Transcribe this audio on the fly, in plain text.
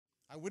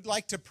I would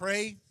like to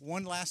pray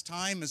one last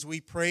time as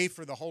we pray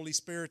for the Holy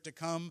Spirit to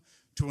come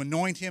to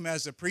anoint him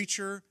as a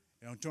preacher,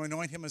 to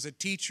anoint him as a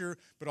teacher,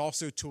 but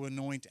also to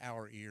anoint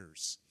our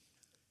ears.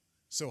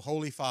 So,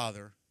 Holy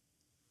Father,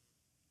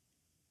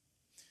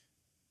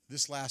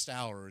 this last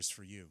hour is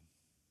for you.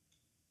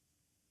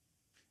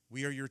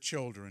 We are your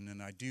children,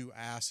 and I do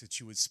ask that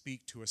you would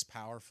speak to us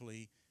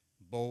powerfully,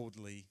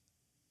 boldly.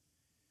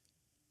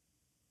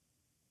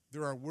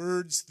 There are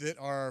words that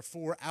are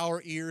for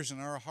our ears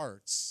and our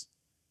hearts.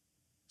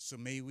 So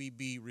may we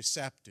be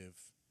receptive.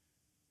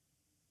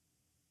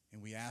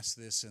 And we ask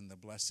this in the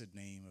blessed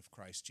name of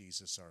Christ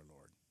Jesus our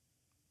Lord.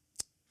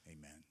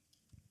 Amen.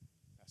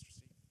 Pastor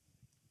C.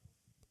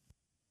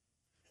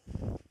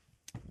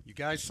 You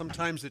guys,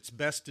 sometimes it's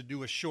best to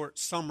do a short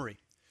summary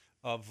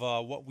of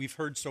what we've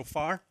heard so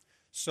far.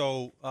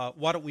 So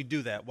why don't we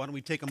do that? Why don't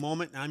we take a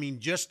moment,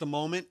 just a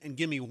moment, and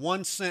give me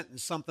one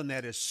sentence, something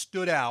that has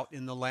stood out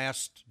in the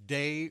last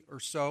day or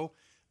so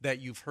that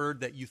you've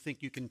heard that you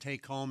think you can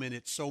take home, and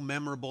it's so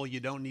memorable you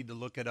don't need to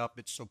look it up.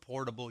 It's so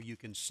portable you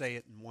can say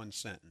it in one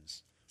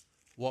sentence.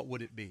 What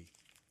would it be?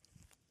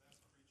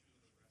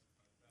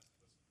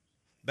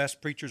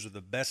 Best preachers are the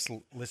best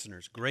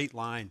listeners. Great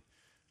line.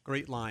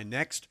 Great line.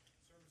 Next.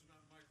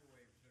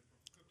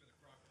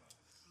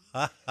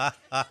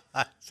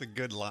 That's a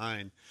good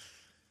line.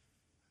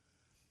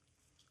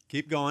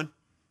 Keep going.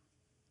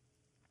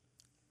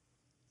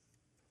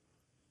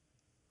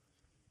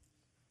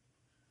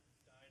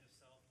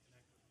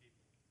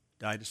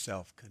 Die to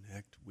self,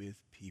 connect with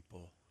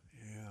people.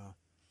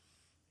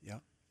 Yeah.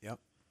 Yep.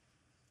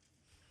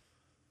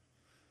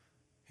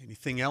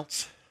 Anything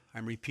else?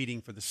 I'm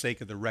repeating for the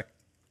sake of the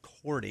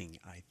recording,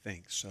 I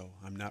think, so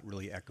I'm not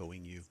really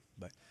echoing you.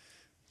 But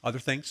other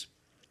things?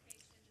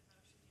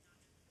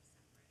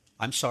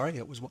 I'm sorry,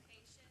 it was what?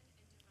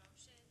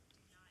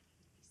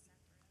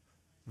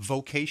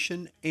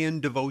 Vocation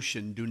and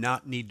devotion do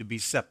not need to be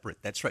separate.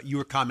 That's right. You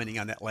were commenting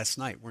on that last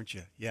night, weren't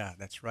you? Yeah,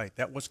 that's right.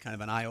 That was kind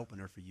of an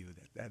eye-opener for you.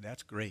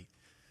 That's great.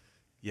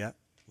 Yeah,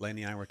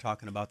 Lenny and I were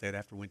talking about that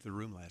after we went to the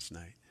room last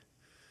night.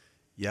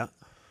 Yeah.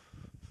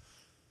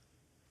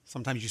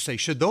 Sometimes you say,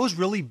 should those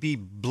really be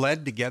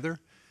bled together?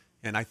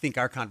 And I think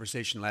our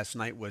conversation last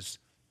night was,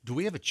 do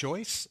we have a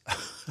choice?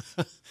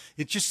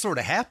 It just sort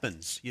of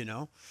happens,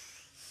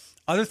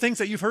 Other things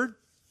that you've heard?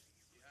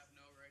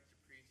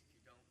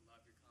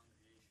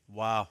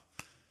 Wow.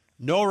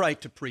 No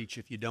right to preach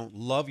if you don't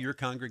love your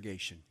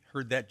congregation.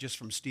 Heard that just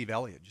from Steve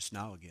Elliott just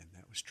now again.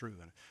 That was true.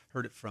 And I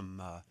heard it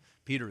from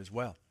Peter as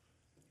well.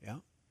 Yeah.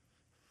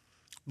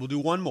 We'll do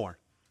one more.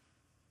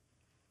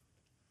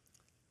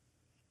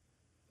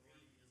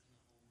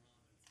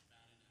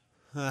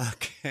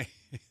 Okay.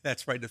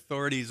 That's right.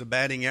 Authority is a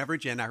batting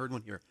average. And I heard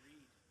one here.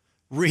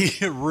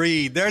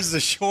 Read. There's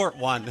the short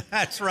one.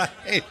 That's right.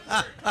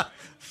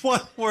 One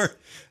word.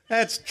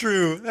 That's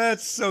true.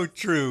 That's so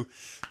true.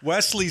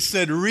 Wesley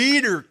said,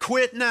 read or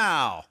quit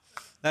now.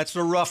 That's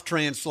a rough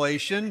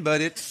translation,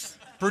 but it's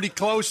pretty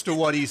close to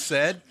what he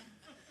said.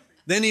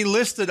 Then he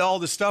listed all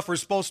the stuff we're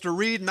supposed to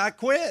read and not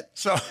quit.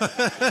 So,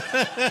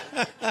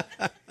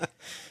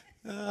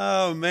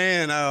 oh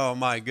man, oh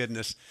my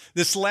goodness.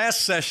 This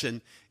last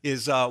session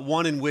is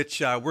one in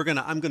which I'm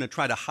going to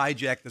try to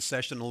hijack the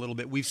session a little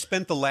bit. We've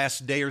spent the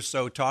last day or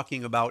so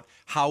talking about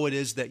how it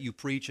is that you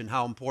preach and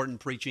how important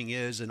preaching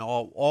is and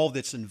all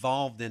that's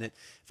involved in it.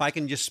 If I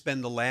can just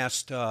spend the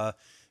last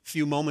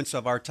few moments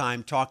of our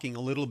time talking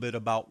a little bit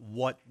about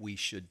what we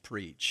should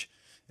preach.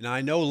 And I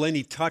know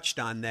Lenny touched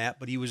on that,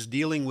 but he was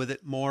dealing with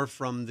it more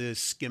from the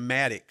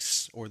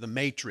schematics or the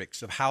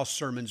matrix of how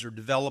sermons are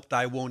developed.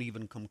 I won't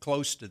even come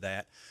close to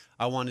that.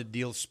 I want to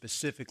deal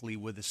specifically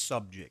with the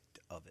subject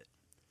of it.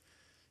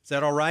 Is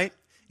that all right?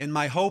 And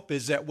my hope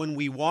is that when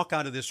we walk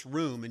out of this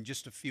room in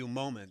just a few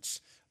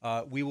moments,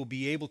 we will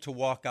be able to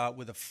walk out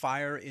with a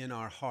fire in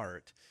our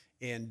heart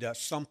and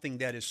something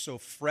that is so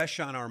fresh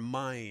on our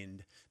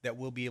mind that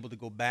we'll be able to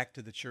go back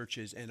to the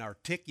churches and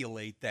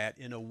articulate that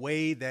in a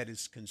way that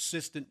is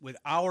consistent with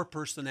our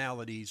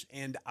personalities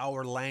and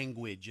our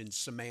language and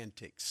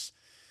semantics.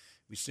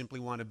 We simply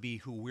want to be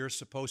who we're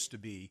supposed to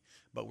be,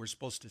 but we're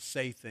supposed to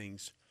say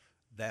things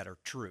that are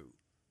true.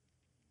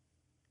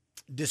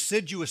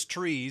 Deciduous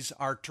trees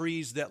are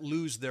trees that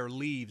lose their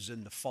leaves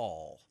in the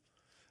fall.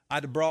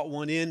 I'd have brought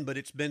one in, but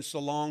it's been so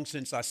long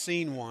since I've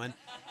seen one.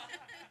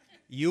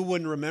 You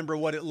wouldn't remember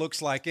what it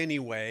looks like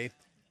anyway.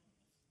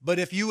 But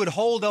if you would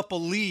hold up a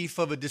leaf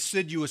of a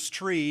deciduous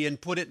tree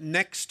and put it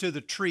next to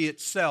the tree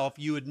itself,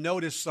 you would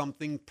notice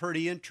something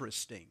pretty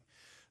interesting.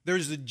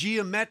 There's a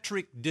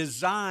geometric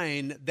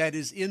design that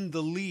is in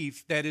the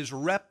leaf that is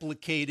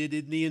replicated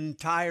in the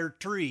entire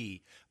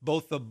tree,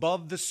 both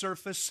above the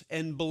surface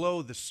and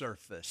below the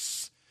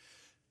surface.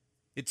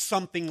 It's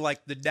something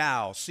like the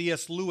Tao.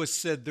 C.S. Lewis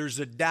said there's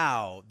a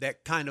Tao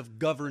that kind of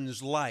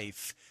governs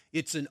life.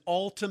 It's an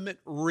ultimate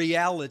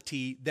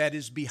reality that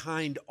is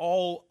behind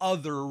all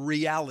other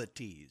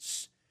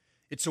realities.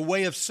 It's a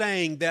way of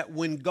saying that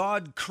when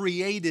God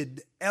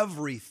created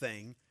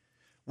everything,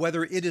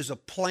 whether it is a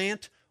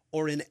plant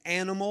or an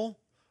animal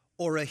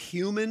or a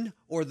human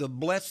or the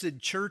blessed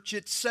church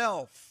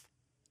itself.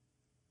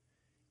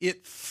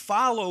 It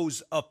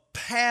follows a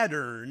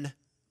pattern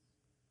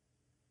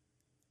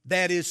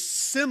that is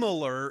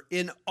similar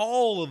in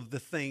all of the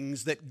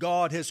things that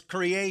God has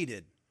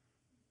created.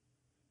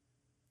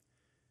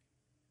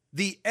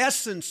 The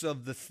essence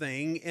of the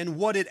thing and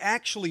what it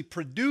actually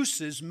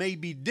produces may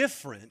be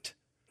different,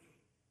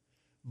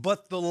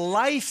 but the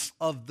life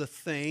of the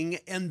thing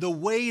and the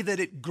way that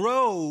it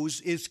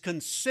grows is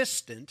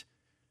consistent,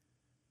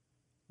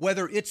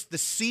 whether it's the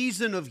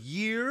season of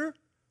year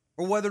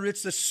or whether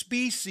it's a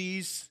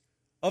species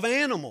of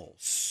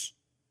animals.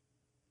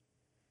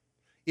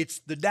 It's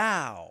the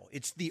Tao.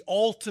 It's the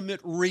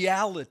ultimate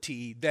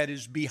reality that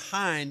is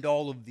behind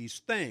all of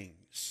these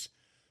things.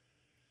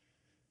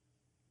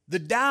 The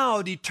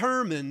Tao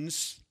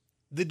determines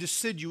the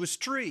deciduous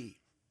tree.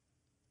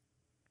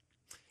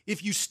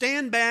 If you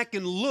stand back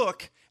and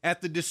look at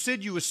the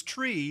deciduous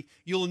tree,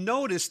 you'll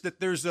notice that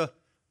there's a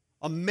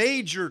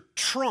major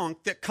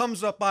trunk that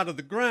comes up out of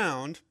the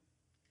ground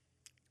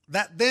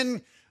that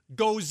then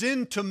goes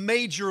into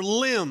major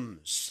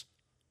limbs.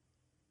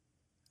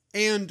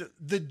 And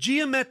the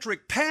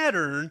geometric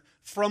pattern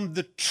from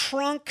the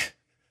trunk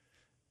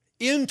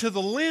into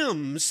the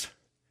limbs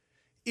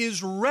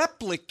is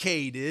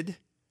replicated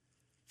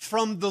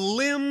from the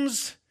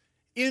limbs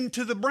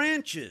into the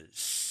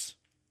branches.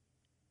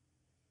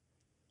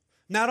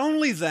 Not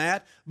only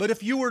that, but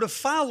if you were to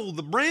follow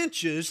the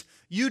branches,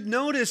 you'd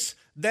notice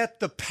that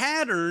the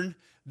pattern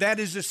that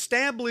is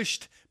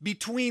established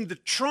between the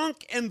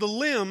trunk and the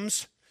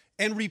limbs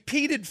and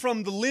repeated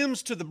from the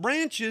limbs to the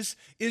branches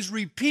is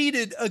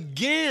repeated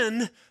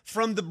again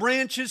from the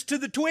branches to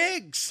the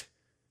twigs.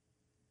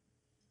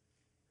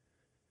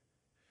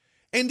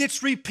 And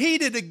it's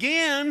repeated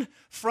again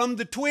from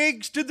the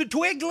twigs to the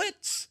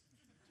twiglets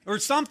or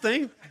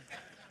something.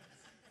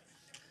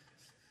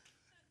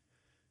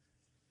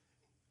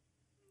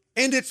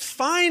 And it's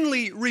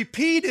finally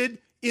repeated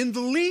in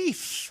the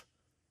leaf.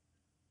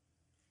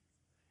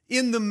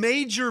 In the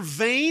major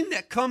vein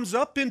that comes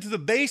up into the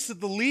base of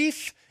the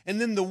leaf, and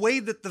then the way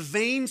that the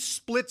vein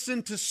splits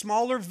into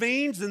smaller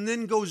veins and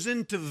then goes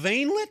into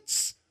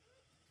veinlets.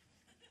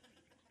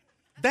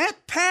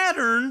 That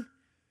pattern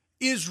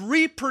is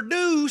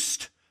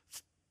reproduced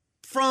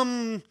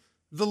from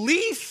the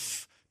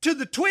leaf to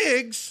the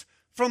twigs,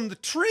 from the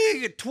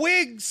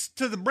twigs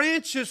to the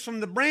branches, from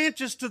the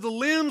branches to the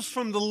limbs,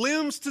 from the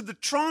limbs to the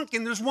trunk.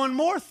 And there's one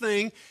more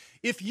thing.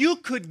 If you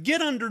could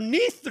get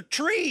underneath the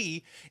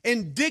tree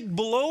and dig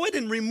below it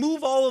and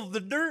remove all of the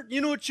dirt, you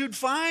know what you'd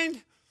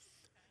find?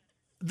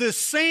 The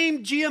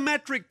same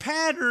geometric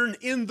pattern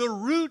in the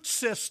root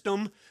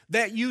system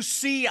that you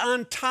see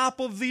on top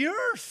of the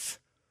earth.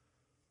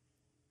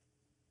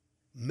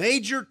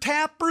 Major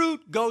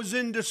taproot goes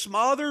into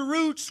smaller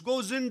roots,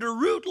 goes into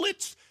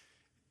rootlets.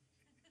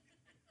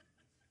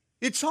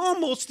 It's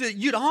almost,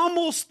 you'd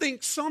almost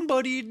think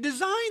somebody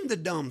designed the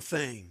dumb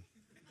thing.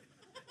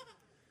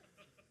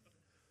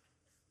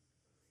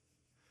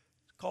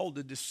 It's called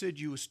a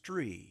deciduous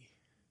tree.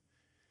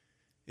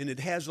 And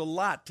it has a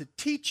lot to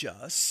teach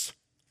us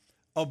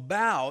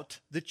about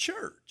the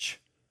church.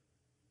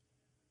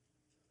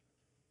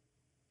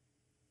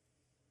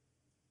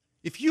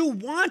 If you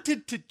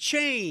wanted to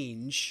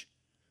change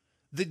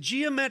the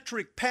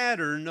geometric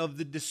pattern of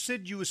the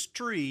deciduous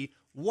tree,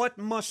 what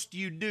must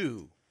you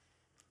do?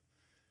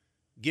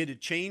 Get a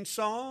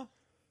chainsaw?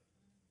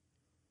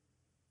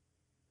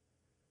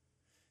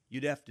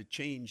 You'd have to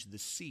change the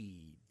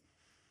seed.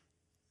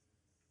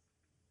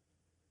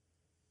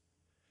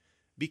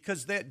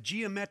 Because that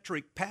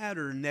geometric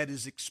pattern that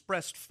is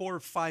expressed 4 or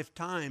 5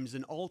 times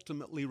and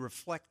ultimately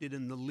reflected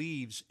in the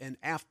leaves and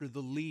after the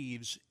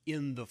leaves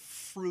in the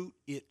fruit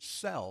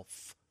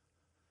itself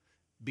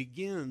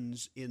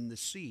begins in the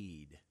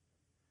seed.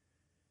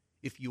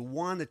 If you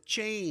want to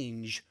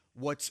change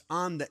what's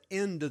on the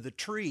end of the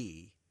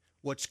tree,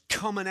 what's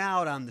coming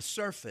out on the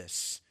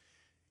surface,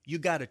 you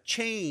got to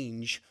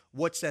change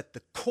what's at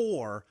the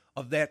core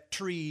of that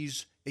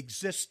tree's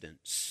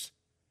existence.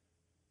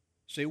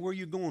 Say, where are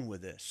you going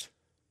with this?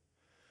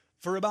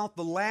 For about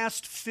the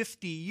last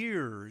 50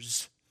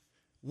 years,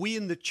 we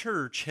in the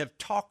church have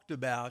talked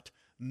about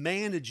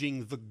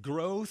managing the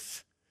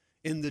growth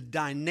and the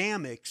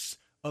dynamics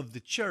of the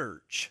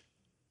church.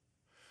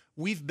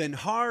 We've been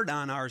hard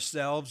on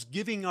ourselves,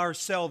 giving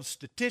ourselves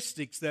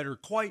statistics that are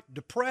quite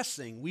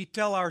depressing. We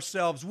tell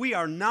ourselves we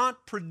are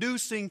not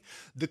producing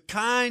the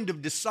kind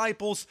of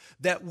disciples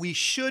that we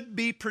should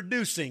be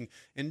producing.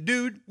 And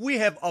dude, we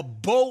have a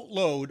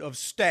boatload of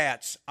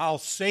stats. I'll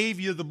save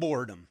you the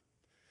boredom.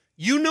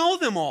 You know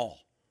them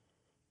all.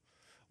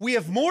 We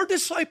have more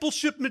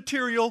discipleship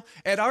material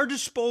at our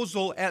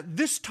disposal at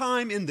this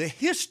time in the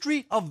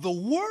history of the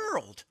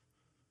world.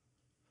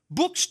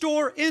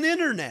 Bookstore and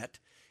internet.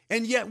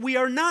 And yet we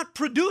are not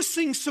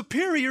producing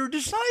superior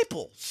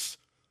disciples.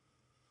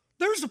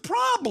 There's a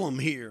problem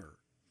here.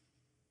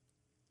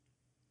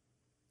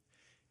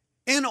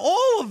 And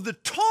all of the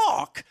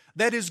talk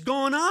that has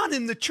gone on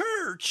in the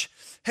church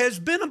has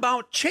been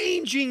about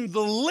changing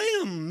the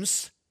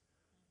limbs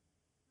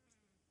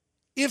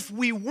if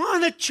we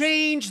want to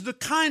change the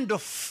kind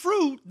of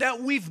fruit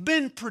that we've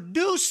been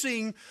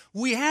producing,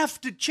 we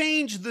have to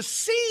change the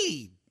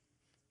seed.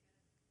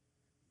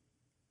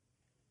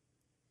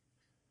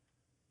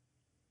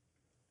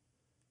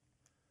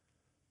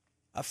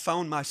 I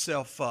found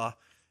myself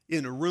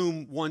in a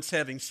room once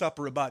having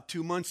supper about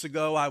 2 months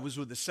ago. I was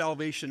with the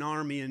Salvation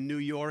Army in New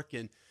York,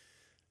 and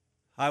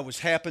I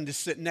happened to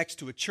sit next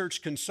to a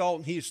church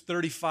consultant. He is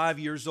 35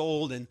 years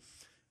old, and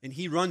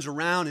he runs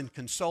around and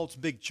consults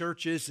big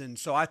churches. And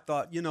so I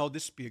thought,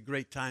 this would be a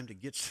great time to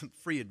get some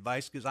free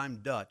advice because I'm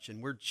Dutch,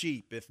 and we're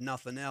cheap, if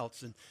nothing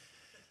else. And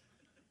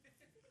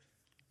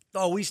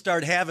so we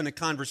started having a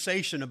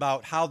conversation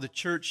about how the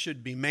church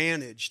should be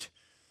managed.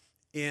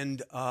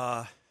 And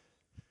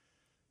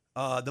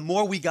the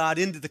more we got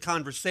into the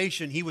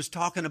conversation, he was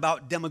talking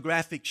about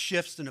demographic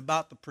shifts and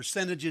about the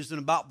percentages and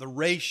about the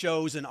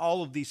ratios and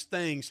all of these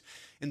things.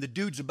 And the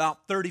dude's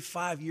about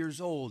 35 years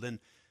old, and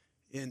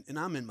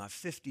I'm in my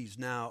 50s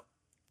now.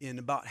 And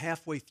about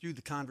halfway through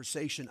the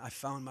conversation, I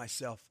found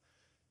myself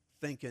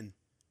thinking,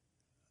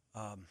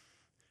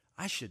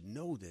 I should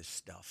know this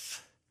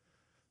stuff,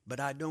 but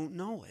I don't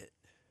know it.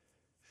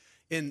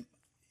 And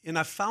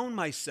I found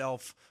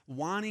myself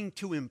wanting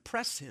to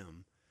impress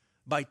him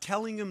by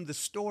telling him the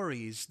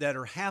stories that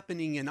are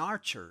happening in our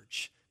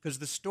church, because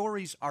the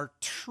stories are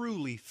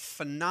truly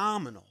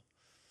phenomenal.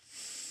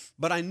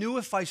 But I knew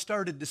if I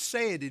started to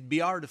say it'd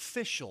be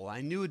artificial.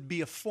 I knew it'd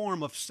be a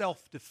form of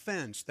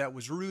self-defense that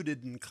was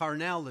rooted in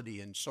carnality,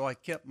 and so I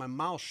kept my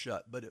mouth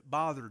shut, but it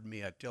bothered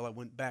me until I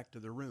went back to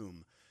the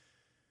room.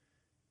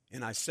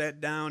 And I sat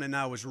down and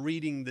I was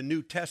reading the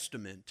New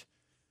Testament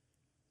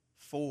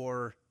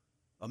for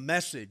a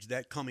message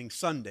that coming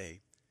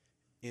Sunday.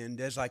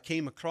 And as I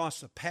came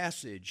across a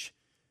passage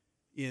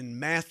in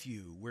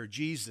Matthew where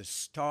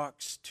Jesus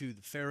talks to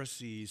the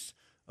Pharisees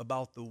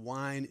about the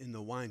wine in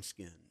the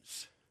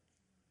wineskins,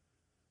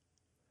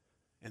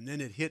 and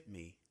then it hit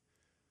me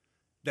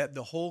that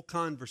the whole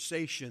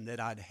conversation that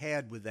I'd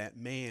had with that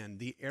man,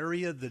 the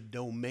area, the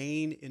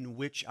domain in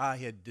which I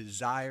had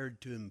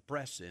desired to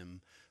impress him,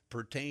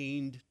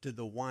 pertained to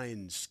the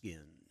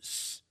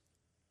wineskins.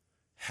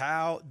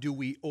 How do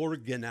we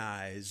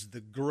organize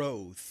the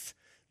growth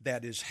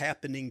that is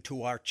happening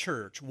to our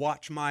church?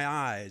 Watch my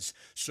eyes,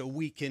 so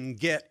we can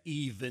get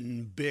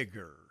even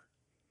bigger.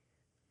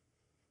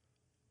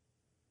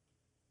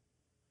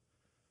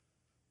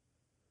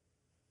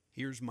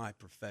 Here's my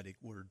prophetic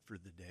word for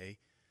the day.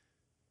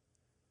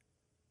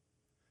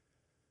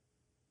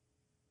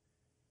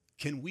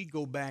 Can we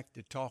go back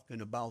to talking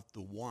about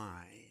the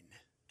wine?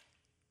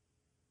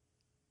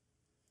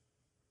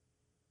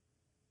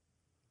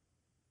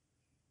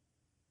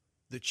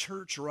 The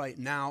church right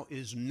now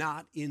is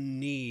not in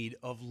need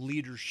of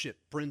leadership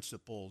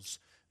principles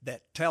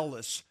that tell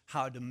us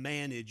how to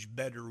manage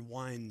better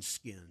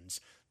wineskins.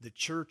 The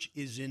church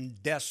is in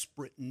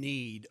desperate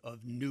need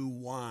of new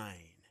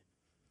wine.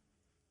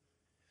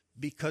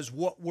 Because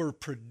what we're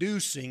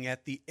producing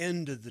at the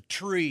end of the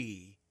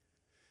tree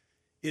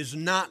is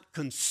not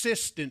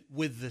consistent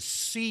with the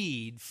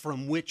seed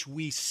from which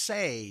we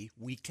say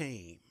we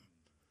came.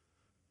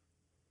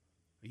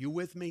 Are you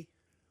with me?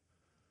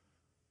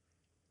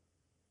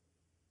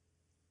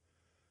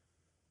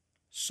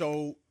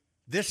 So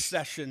this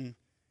session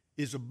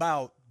is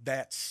about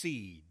that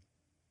seed.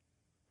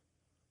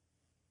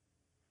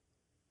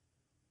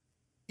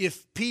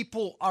 If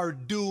people are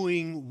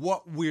doing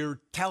what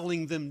we're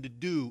telling them to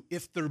do,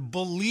 if they're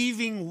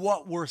believing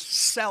what we're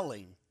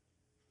selling,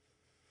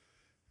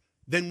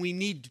 then we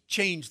need to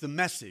change the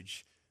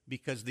message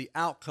because the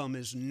outcome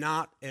is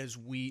not as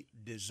we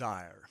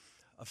desire.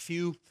 A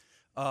few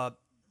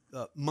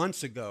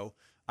months ago,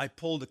 I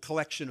pulled a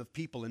collection of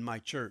people in my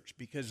church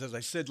because, as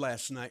I said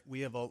last night,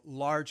 we have a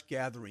large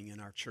gathering in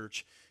our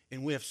church,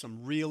 and we have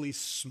some really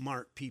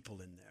smart people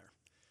in there.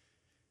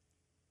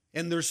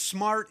 And they're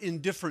smart in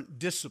different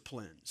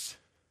disciplines.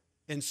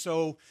 And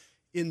so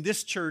in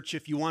this church,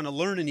 if you want to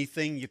learn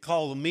anything, you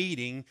call a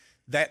meeting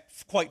that,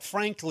 quite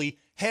frankly,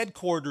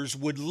 headquarters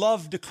would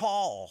love to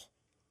call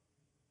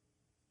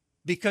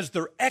because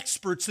they're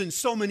experts in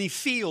so many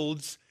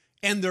fields,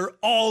 and they're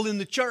all in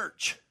the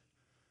church.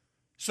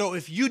 So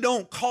if you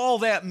don't call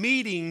that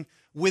meeting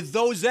with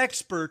those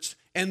experts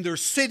and they're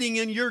sitting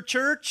in your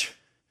church,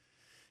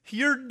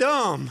 you're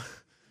dumb.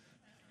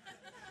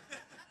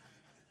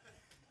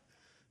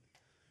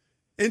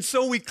 And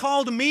so we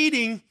called a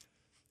meeting,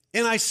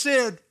 and I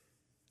said,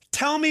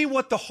 tell me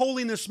what the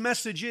holiness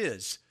message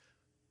is.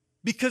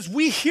 Because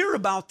we hear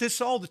about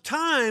this all the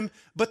time,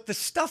 but the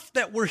stuff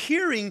that we're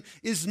hearing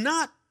is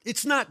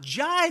it's not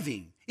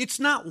jiving. It's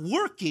not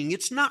working.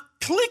 It's not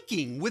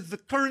clicking with the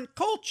current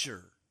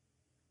culture.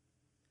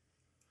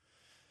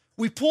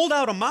 We pulled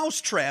out a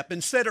mousetrap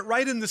and set it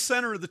right in the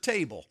center of the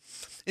table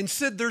and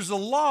said there's a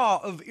law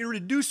of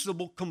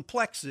irreducible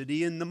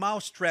complexity, and the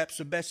mousetrap's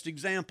the best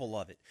example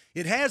of it.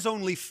 It has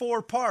only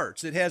 4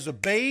 parts. It has a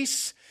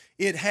base,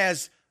 it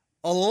has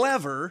a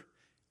lever,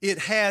 it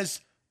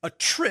has a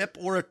trip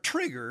or a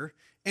trigger,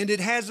 and it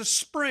has a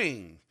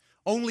spring.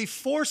 Only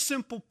 4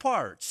 simple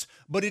parts,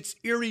 but it's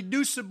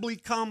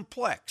irreducibly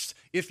complex.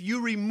 If you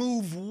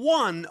remove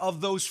one of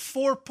those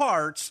 4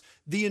 parts,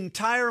 the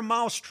entire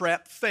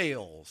mousetrap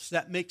fails.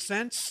 That makes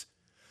sense?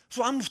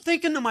 So I'm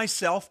thinking to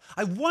myself,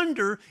 I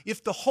wonder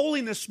if the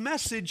holiness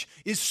message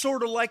is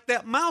sort of like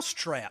that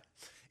mousetrap.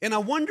 And I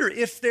wonder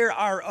if there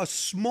are a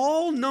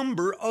small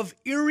number of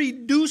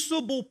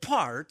irreducible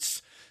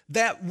parts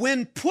that,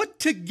 when put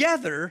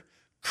together,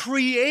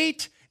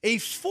 create a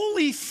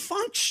fully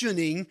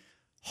functioning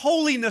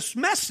holiness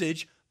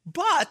message.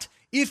 But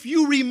if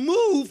you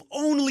remove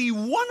only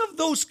one of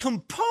those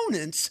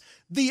components,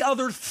 the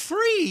other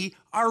 3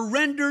 are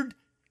rendered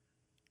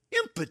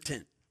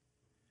impotent.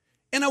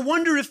 And I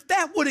wonder if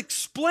that would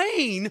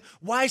explain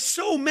why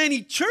so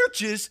many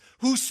churches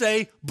who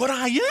say, but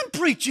I am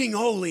preaching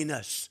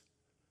holiness,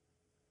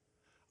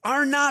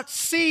 are not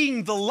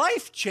seeing the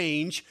life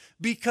change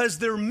because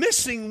they're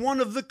missing one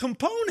of the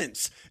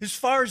components. As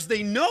far as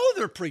they know,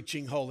 they're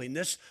preaching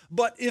holiness,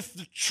 but if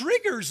the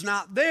trigger's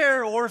not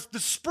there or if the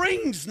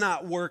spring's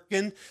not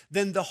working,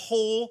 then the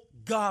whole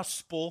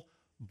gospel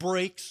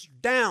breaks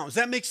down. Does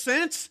that make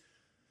sense?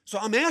 So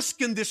I'm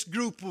asking this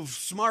group of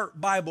smart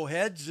Bible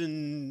heads,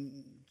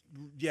 and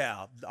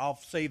yeah, I'll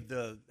save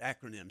the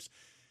acronyms.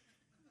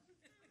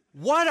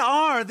 What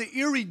are the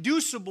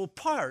irreducible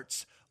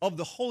parts of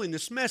the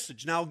holiness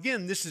message? Now,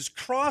 again, this is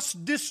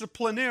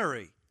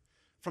cross-disciplinary,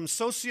 from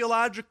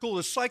sociological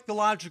to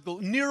psychological,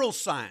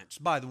 neuroscience,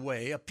 by the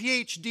way, a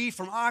PhD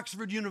from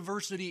Oxford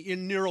University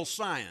in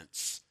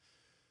neuroscience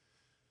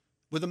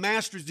with a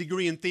master's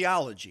degree in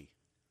theology.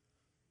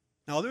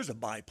 Now, there's a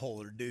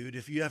bipolar dude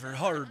if you ever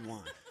heard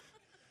one.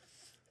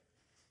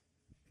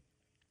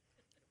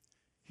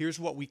 Here's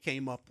what we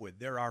came up with.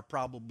 There are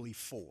probably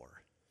 4.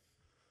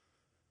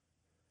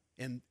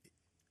 And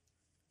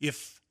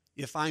if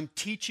I'm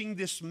teaching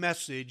this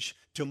message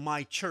to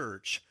my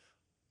church,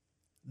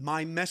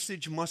 my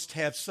message must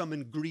have some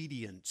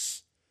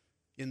ingredients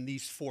in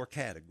these 4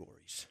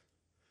 categories.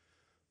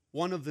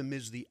 One of them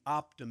is the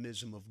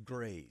optimism of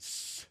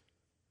grace.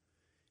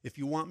 If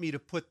you want me to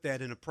put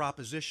that in a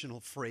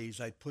propositional phrase,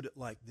 I'd put it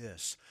like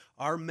this.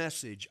 Our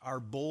message, our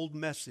bold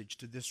message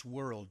to this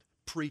world,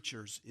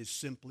 preachers, is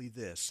simply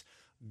this: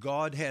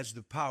 God has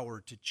the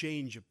power to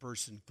change a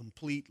person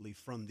completely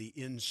from the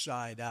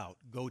inside out.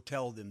 Go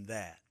tell them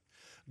that.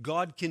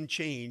 God can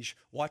change,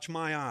 watch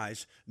my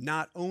eyes,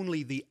 not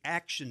only the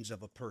actions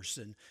of a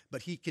person,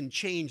 but he can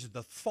change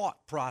the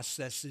thought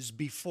processes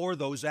before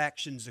those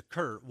actions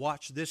occur.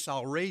 Watch this,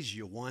 I'll raise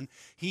you one.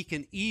 He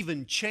can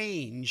even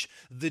change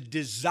the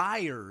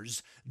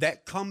desires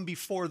that come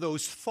before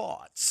those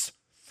thoughts.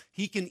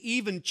 He can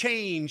even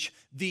change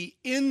the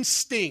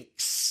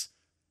instincts,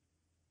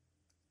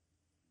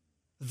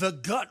 the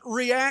gut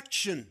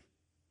reaction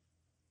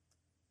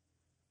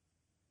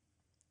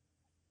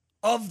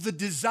of the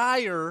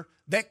desire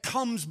that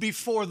comes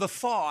before the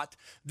thought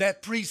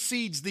that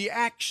precedes the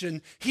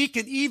action. He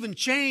can even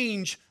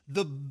change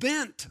the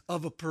bent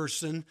of a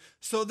person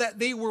so that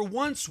they were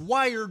once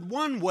wired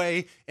one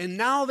way and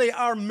now they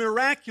are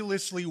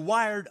miraculously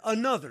wired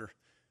another.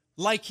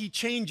 Like he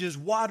changes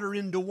water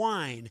into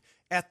wine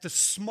at the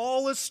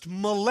smallest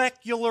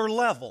molecular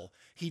level.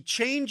 He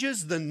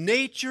changes the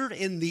nature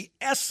and the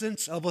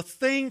essence of a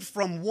thing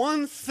from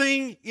one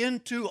thing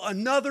into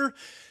another.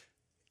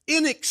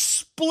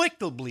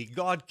 Inexplicably,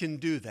 God can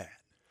do that.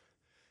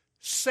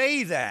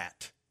 Say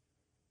that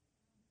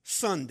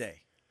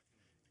Sunday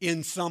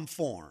in some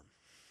form.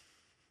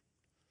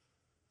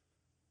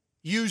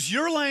 Use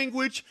your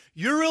language,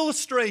 your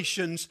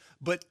illustrations,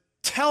 but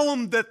tell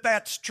them that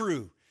that's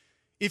true.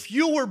 If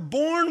you were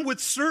born with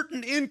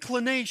certain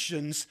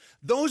inclinations,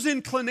 those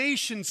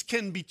inclinations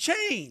can be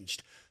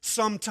changed,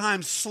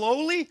 sometimes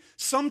slowly,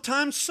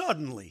 sometimes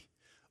suddenly.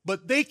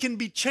 But they can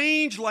be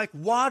changed like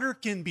water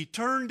can be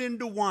turned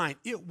into wine.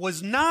 It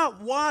was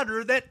not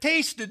water that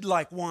tasted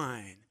like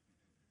wine.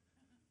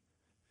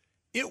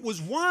 It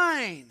was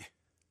wine.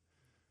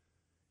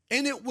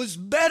 And it was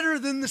better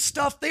than the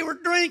stuff they were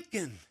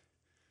drinking,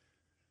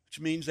 which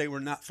means they were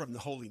not from the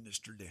holiness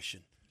tradition.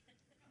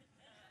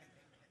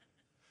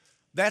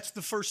 That's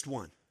the first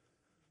one.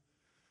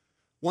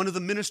 One of the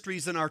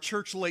ministries in our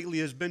church lately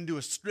has been to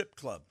a strip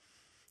club.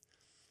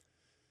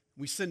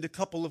 We send a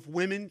couple of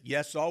women,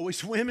 yes,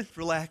 always women,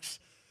 relax.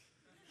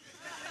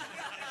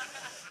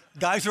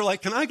 Guys are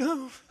like, can I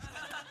go?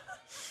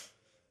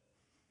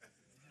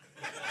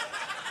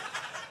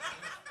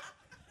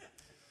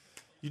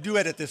 You do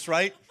edit this,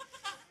 right?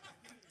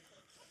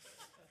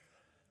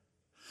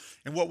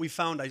 And what we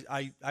found,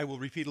 I will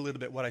repeat a little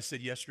bit what I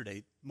said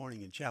yesterday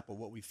morning in chapel.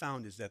 What we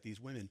found is that these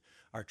women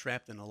are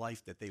trapped in a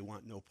life that they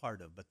want no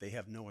part of, but they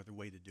have no other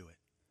way to do it.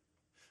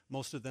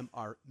 Most of them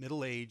are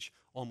middle-aged.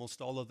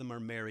 Almost all of them are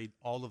married.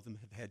 All of them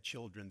have had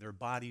children. Their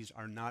bodies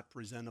are not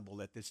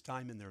presentable at this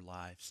time in their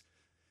lives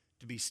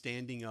to be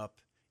standing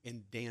up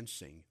and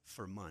dancing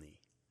for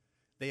money.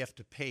 They have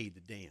to pay to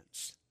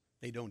dance.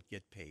 They don't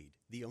get paid.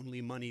 The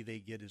only money they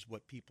get is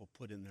what people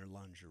put in their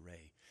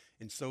lingerie.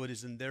 And so it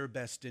is in their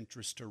best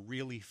interest to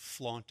really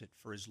flaunt it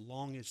for as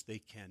long as they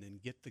can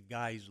and get the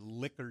guys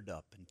liquored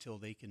up until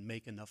they can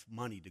make enough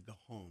money to go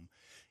home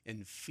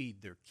and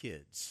feed their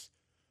kids.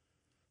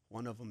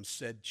 One of them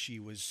said she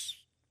was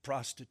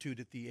prostitute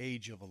at the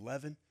age of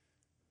 11.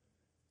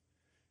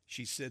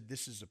 She said,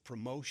 "This is a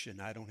promotion.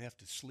 I don't have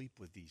to sleep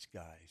with these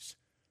guys."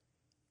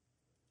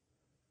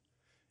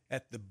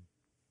 At the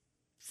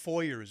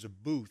foyer is a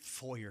booth.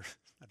 Foyer,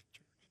 not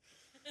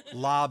a church.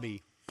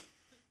 Lobby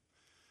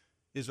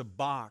is a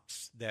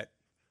box that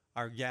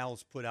our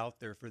gals put out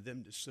there for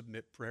them to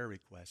submit prayer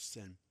requests.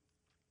 And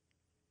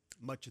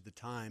much of the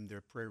time,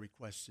 their prayer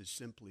request is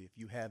simply, if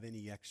you have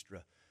any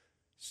extra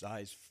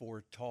size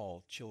 4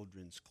 tall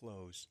children's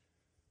clothes,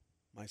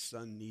 my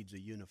son needs a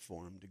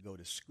uniform to go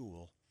to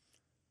school.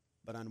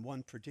 But on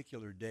one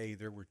particular day,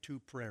 there were 2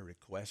 prayer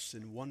requests,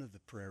 and one of the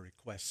prayer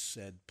requests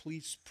said,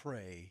 "Please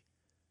pray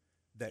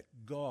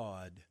that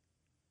God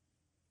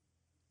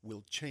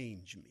will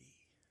change me."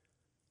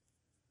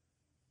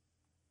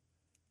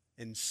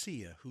 And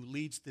Sia, who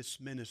leads this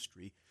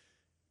ministry,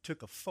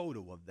 took a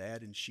photo of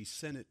that, and she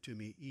sent it to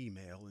me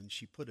email, and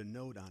she put a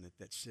note on it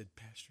that said,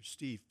 "Pastor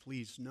Steve,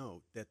 please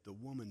note that the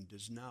woman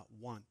does not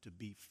want to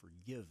be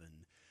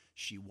forgiven.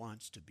 She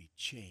wants to be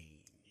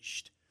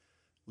changed."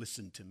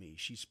 Listen to me.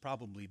 She's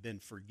probably been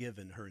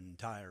forgiven her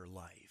entire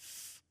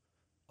life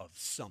of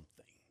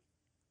something.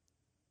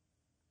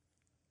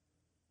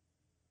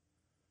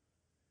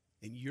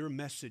 And your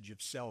message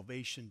of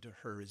salvation to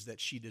her is that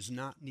she does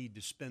not need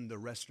to spend the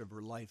rest of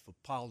her life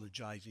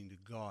apologizing to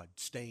God,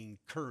 staying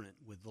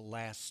current with the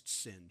last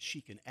sin.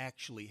 She can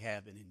actually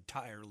have an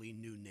entirely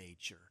new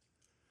nature.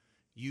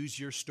 Use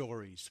your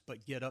stories,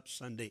 but get up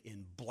Sunday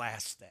and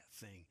blast that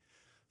thing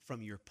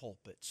from your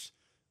pulpits.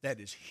 That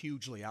is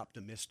hugely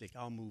optimistic.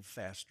 I'll move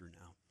faster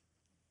now.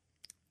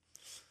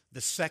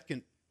 The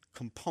second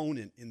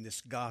component in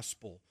this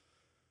gospel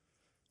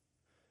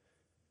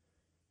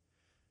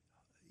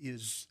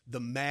is the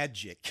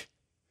magic,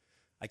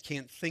 I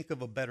can't think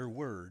of a better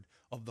word,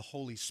 of the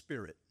Holy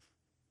Spirit.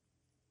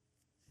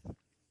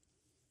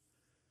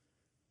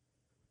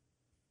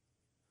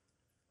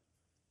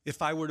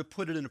 If I were to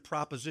put it in a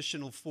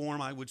propositional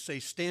form, I would say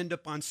stand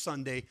up on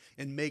Sunday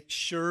and make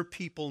sure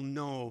people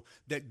know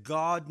that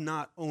God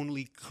not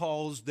only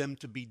calls them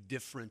to be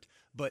different,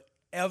 but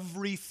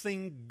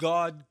everything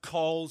God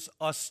calls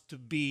us to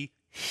be,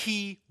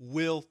 He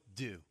will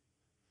do.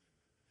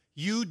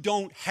 You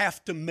don't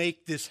have to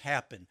make this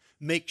happen.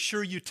 Make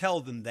sure you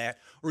tell them that,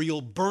 or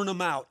you'll burn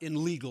them out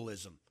in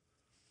legalism.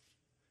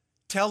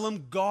 Tell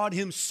them God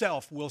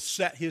Himself will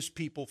set His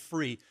people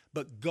free,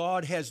 but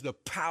God has the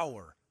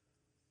power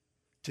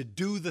to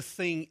do the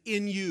thing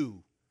in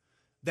you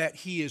that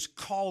He is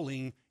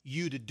calling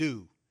you to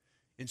do.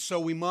 And so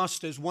we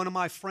must, as one of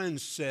my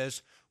friends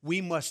says,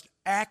 we must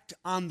act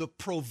on the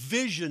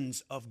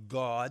provisions of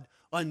God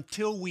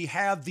until we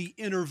have the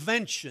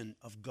intervention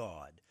of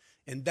God.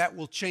 And that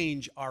will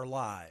change our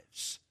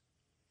lives.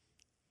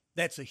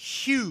 That's a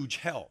huge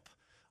help.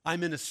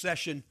 I'm in a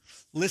session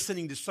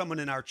listening to someone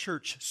in our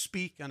church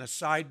speak on a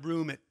side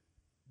room at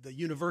the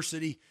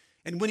university.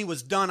 And when he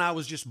was done, I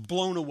was just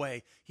blown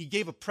away. He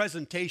gave a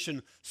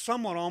presentation,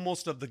 somewhat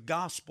almost of the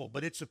gospel,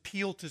 but its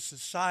appeal to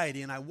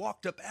society. And I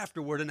walked up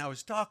afterward, and I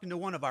was talking to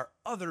one of our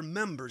other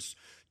members,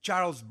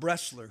 Charles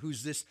Bressler,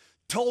 who's this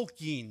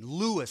Tolkien,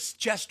 Lewis,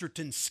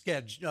 Chesterton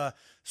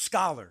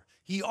scholar.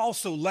 He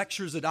also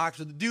lectures at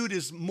Oxford. The dude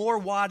is more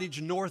wattage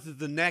north of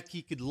the neck.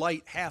 He could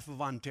light half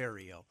of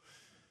Ontario.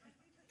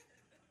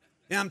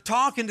 And I'm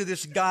talking to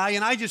this guy,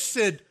 and I just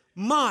said,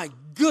 "My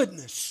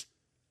goodness,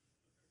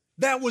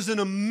 that was an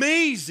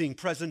amazing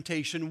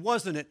presentation,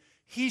 wasn't it?"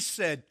 He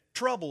said,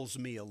 "Troubles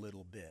me a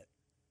little bit."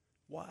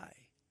 Why?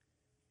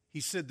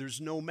 He said,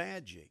 "There's no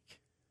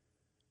magic."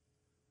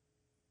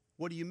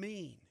 What do you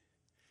mean?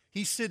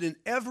 He said, in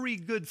every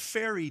good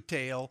fairy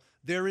tale,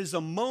 there is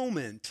a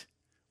moment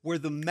where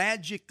the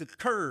magic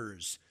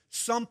occurs,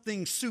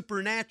 something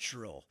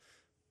supernatural.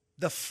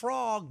 The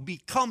frog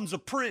becomes a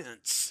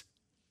prince.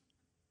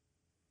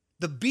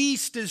 The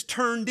beast is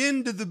turned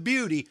into the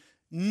beauty.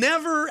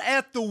 Never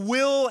at the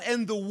will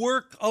and the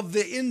work of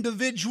the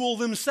individual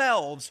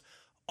themselves,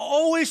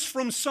 always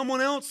from someone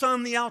else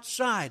on the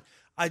outside.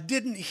 I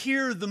didn't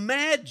hear the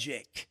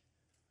magic.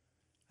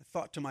 I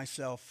thought to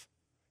myself,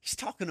 he's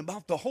talking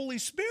about the Holy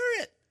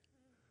Spirit.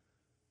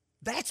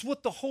 That's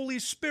what the Holy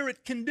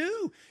Spirit can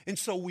do. And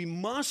so we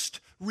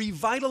must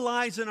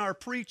revitalize in our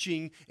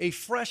preaching a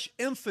fresh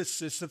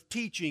emphasis of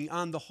teaching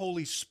on the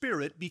Holy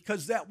Spirit,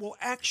 because that will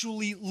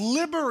actually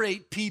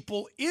liberate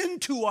people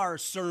into our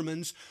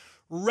sermons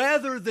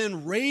rather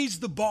than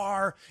raise the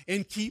bar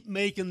and keep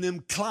making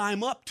them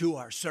climb up to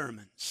our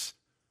sermons.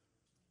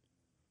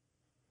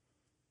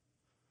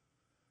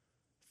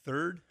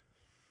 Third,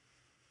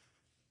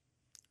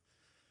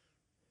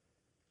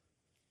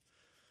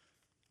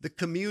 the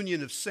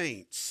communion of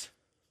saints.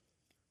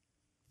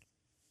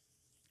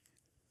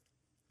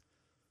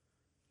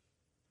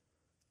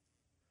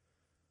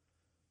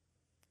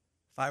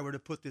 If I were to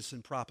put this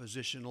in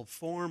propositional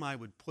form, I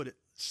would put it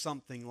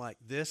something like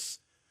this.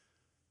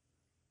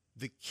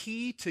 The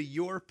key to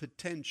your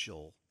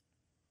potential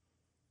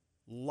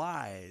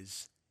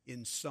lies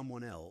in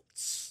someone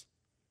else.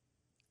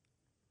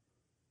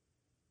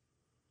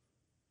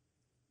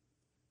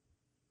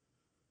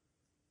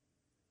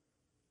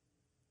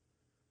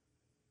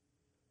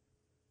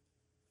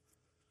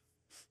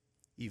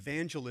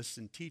 Evangelists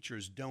and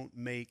teachers don't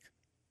make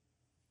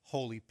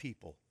holy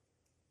people.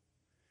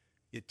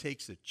 It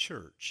takes a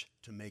church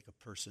to make a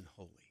person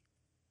holy.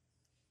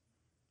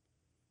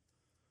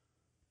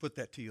 Put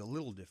that to you a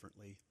little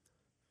differently.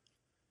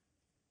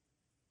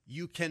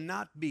 You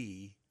cannot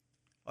be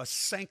a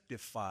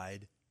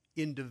sanctified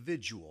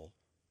individual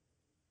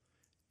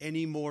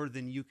any more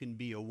than you can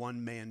be a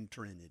one-man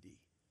trinity.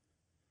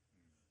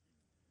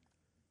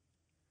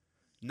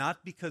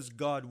 Not because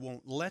God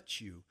won't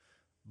let you,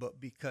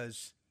 but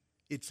because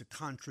it's a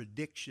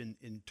contradiction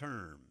in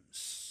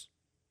terms.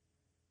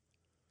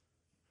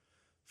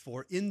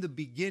 For in the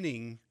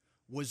beginning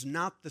was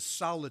not the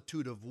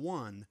solitude of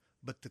one,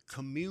 but the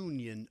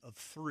communion of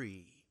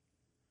three.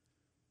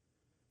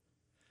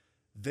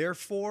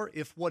 Therefore,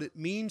 if what it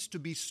means to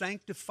be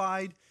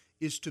sanctified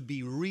is to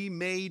be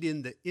remade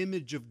in the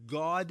image of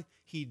God,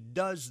 He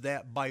does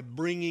that by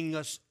bringing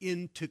us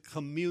into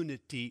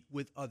community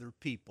with other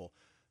people.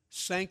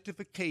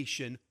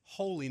 Sanctification,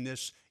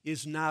 holiness,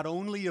 is not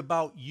only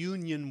about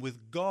union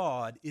with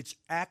God, it's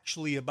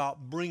actually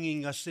about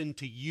bringing us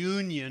into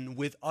union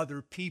with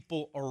other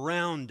people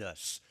around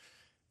us.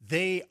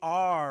 They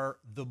are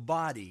the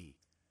body,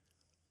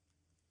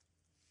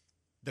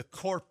 the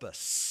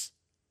corpus,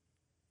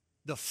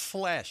 the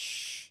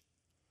flesh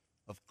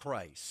of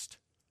Christ.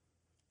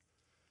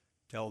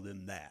 Tell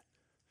them that.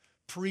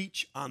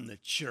 Preach on the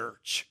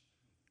church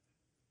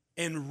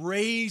and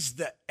raise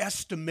the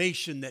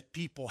estimation that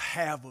people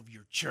have of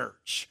your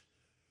church.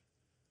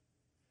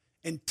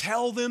 And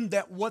tell them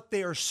that what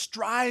they are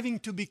striving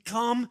to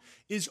become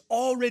is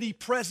already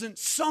present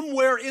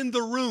somewhere in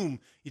the room.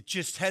 It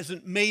just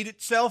hasn't made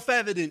itself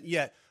evident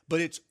yet,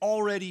 but it's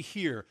already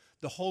here.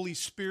 The Holy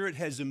Spirit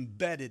has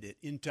embedded it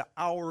into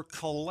our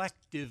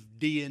collective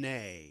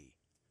DNA.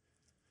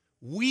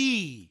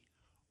 We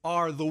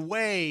are the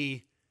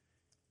way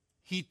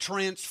He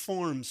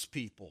transforms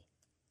people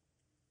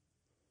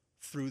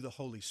through the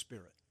Holy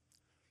Spirit.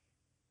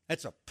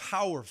 That's a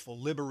powerful,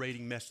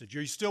 liberating message.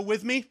 Are you still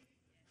with me?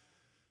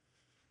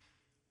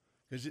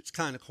 Because it's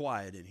kind of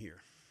quiet in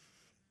here.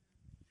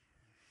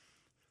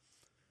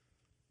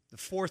 The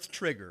fourth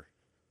trigger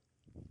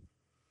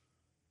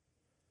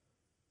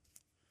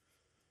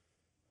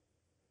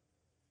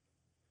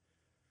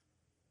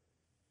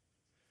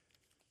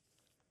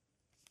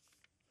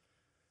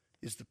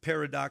is the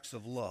paradox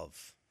of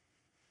love.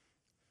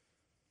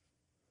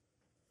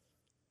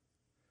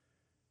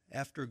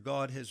 After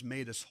God has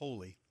made us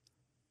holy,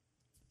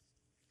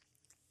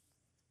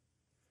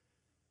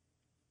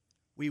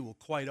 we will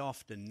quite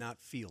often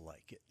not feel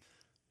like it.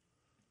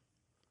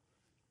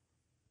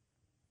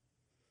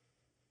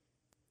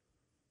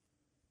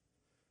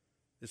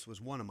 This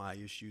was one of my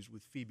issues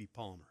with Phoebe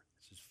Palmer.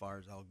 That's as far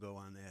as I'll go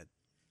on that.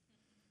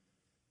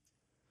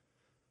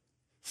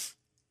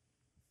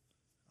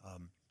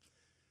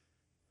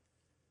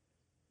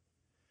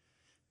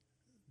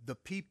 The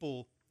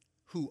people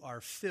who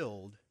are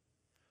filled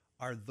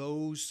are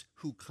those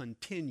who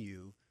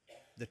continue,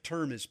 the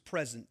term is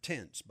present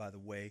tense, by the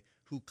way,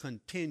 who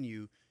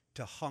continue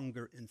to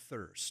hunger and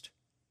thirst.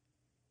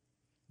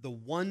 The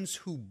ones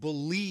who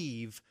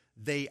believe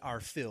they are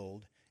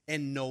filled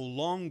and no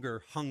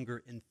longer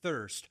hunger and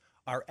thirst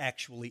are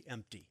actually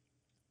empty.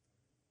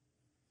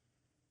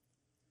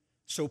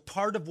 So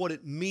part of what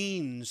it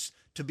means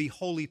to be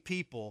holy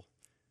people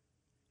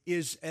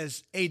is,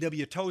 as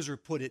A.W. Tozer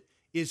put it,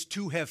 is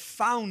to have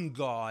found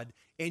God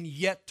and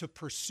yet to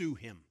pursue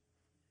Him.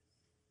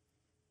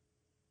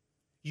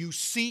 You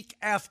seek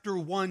after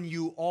one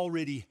you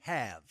already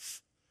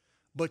have,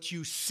 but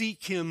you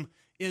seek Him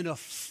in a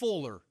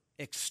fuller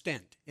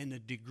extent, in a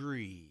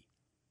degree.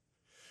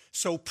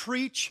 So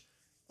preach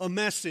a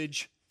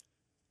message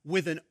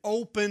with an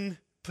open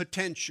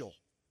potential.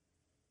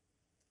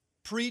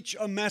 Preach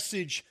a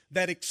message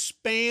that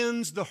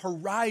expands the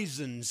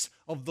horizons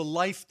of the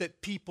life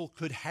that people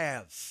could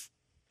have,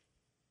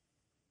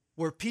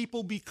 where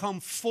people become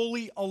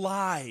fully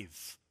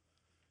alive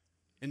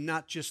and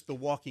not just the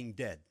walking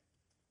dead.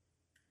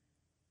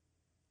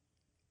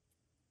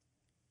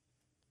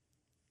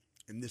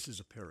 And this is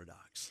a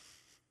paradox.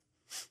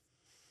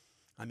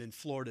 I'm in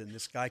Florida, and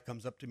this guy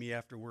comes up to me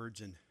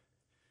afterwards, and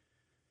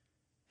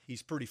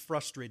he's pretty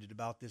frustrated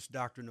about this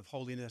doctrine of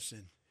holiness,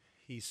 and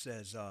he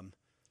says,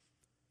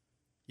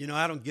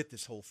 I don't get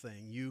this whole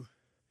thing. You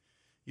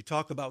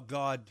talk about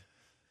God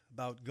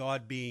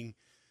being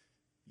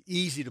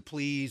easy to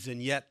please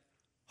and yet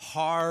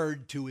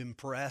hard to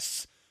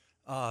impress.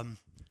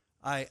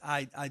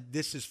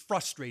 This is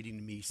frustrating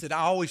to me. He said, I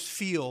always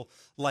feel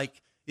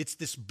like it's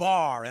this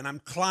bar, and I'm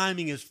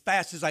climbing as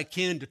fast as I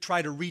can to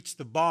try to reach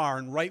the bar.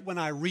 And right when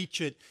I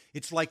reach it,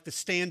 it's like the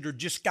standard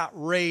just got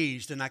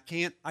raised, and I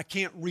can't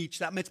reach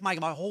that. It's my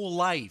whole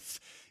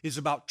life is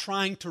about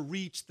trying to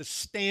reach the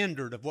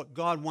standard of what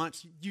God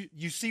wants.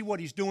 You see what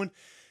he's doing?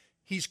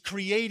 He's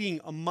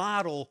creating a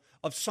model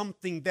of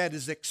something that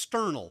is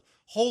external.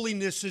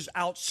 Holiness is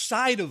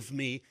outside of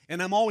me,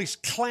 and I'm always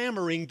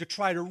clamoring to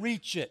try to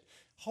reach it.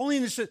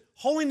 Holiness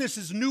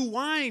is new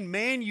wine,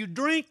 man. You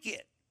drink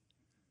it.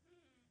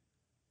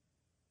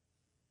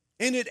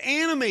 And it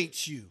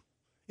animates you.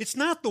 It's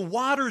not the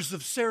waters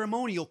of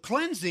ceremonial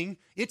cleansing.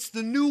 It's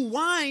the new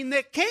wine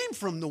that came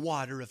from the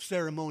water of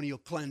ceremonial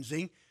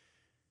cleansing.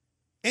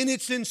 And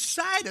it's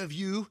inside of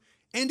you,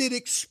 and it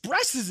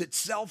expresses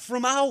itself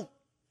from out.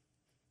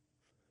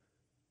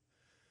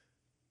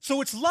 So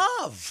it's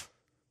love.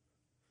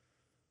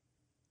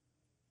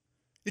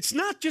 It's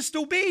not just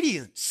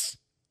obedience.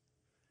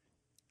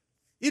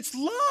 It's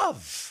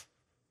love.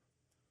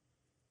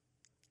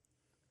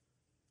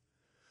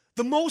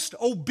 The most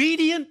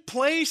obedient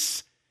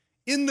place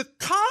in the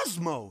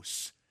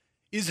cosmos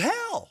is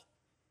hell.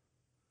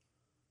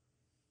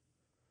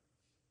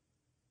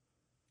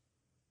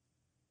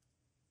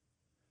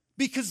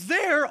 Because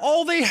there,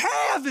 all they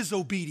have is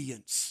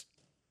obedience.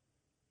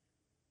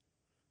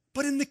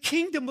 But in the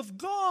kingdom of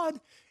God,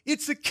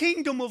 it's a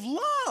kingdom of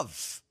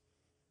love,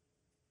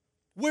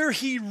 where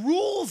he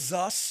rules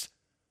us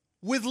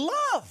with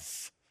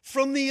love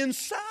from the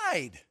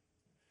inside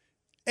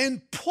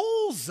and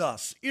pulls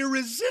us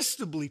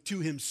irresistibly to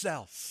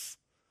himself.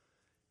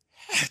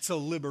 That's a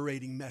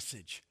liberating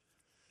message.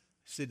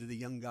 I said to the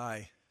young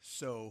guy,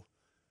 so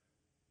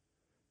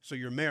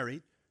you're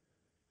married?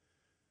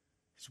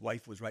 His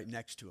wife was right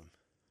next to him.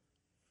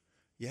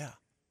 Yeah,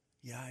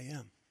 I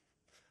am.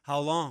 How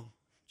long?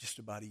 Just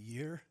about a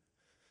year.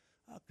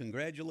 Oh,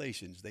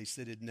 congratulations. They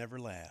said it'd never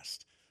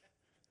last.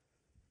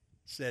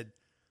 Said,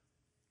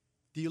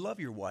 do you love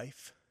your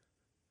wife?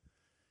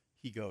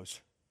 He goes,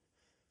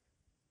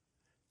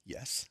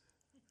 yes.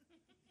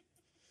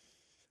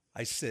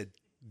 I said,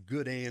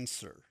 good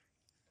answer.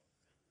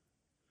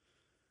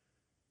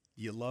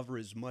 You love her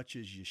as much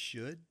as you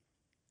should?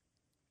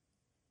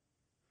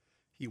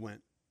 He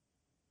went,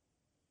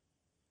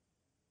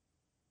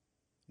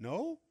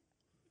 no?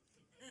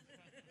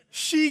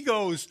 She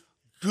goes,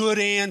 good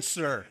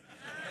answer.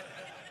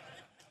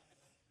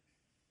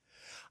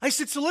 I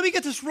said, so let me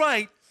get this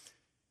right.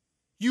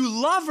 You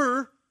love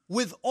her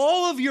with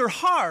all of your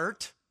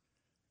heart,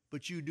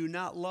 but you do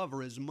not love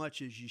her as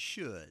much as you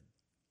should.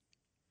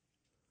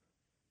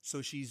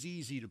 So she's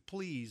easy to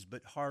please,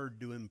 but hard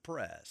to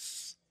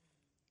impress.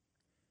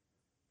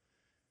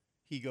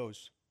 He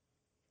goes,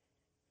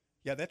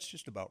 yeah, that's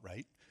just about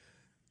right.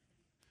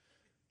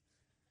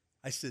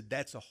 I said,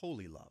 that's a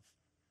holy love.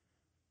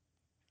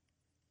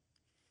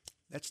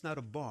 That's not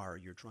a bar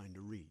you're trying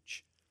to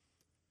reach.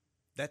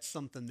 That's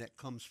something that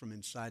comes from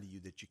inside of you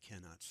that you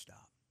cannot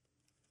stop.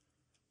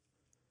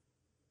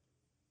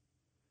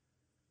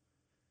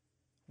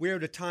 We're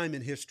at a time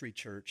in history,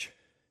 church,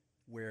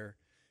 where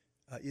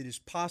it is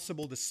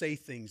possible to say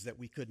things that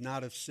we could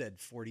not have said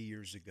 40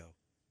 years ago.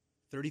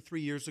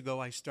 33 years ago,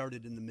 I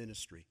started in the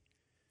ministry.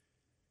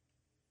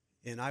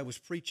 And I was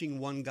preaching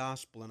one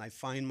gospel, and I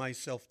find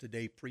myself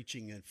today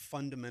preaching a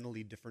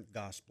fundamentally different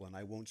gospel. And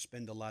I won't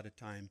spend a lot of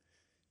time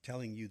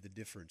telling you the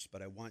difference,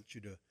 but I want you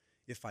to,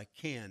 if I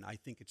can, I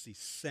think it's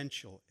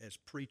essential as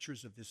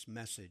preachers of this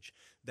message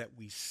that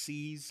we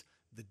seize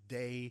the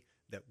day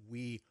that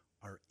we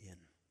are in.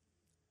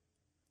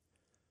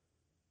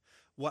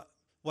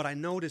 What I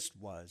noticed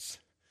was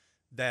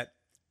that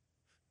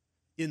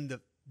in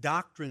the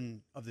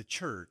doctrine of the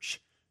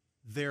church,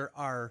 there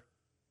are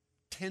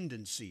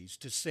tendencies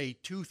to say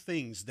two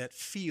things that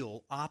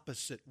feel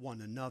opposite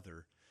one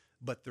another,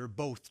 but they're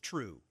both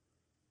true.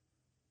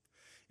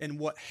 And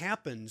what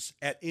happens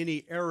at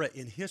any era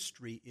in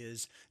history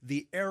is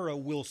the era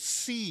will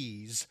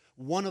seize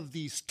one of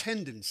these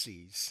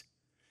tendencies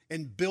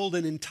and build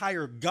an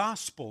entire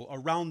gospel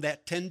around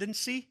that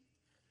tendency.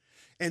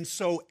 And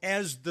so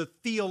as the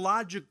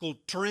theological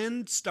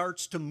trend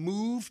starts to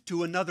move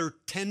to another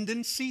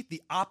tendency,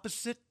 the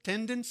opposite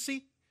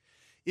tendency,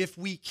 if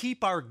we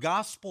keep our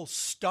gospel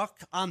stuck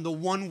on the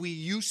one we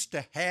used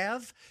to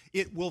have,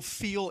 it will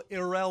feel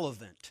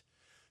irrelevant.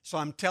 So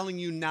I'm telling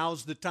you,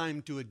 now's the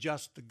time to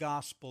adjust the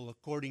gospel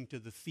according to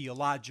the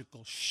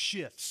theological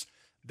shifts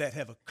that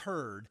have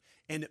occurred,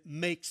 and it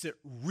makes it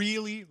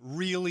really,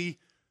 really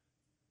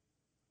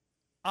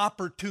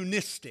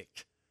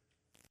opportunistic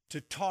to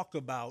talk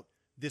about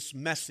this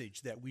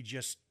message that we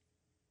just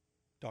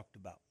talked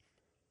about.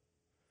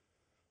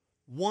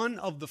 One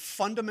of the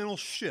fundamental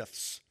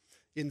shifts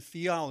in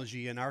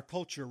theology in our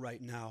culture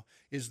right now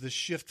is the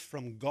shift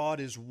from God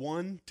is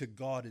one to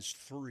God is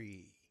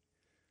three.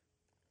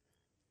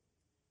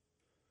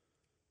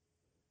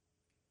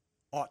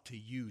 Ought to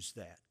use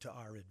that to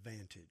our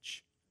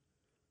advantage.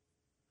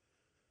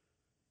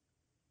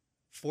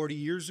 40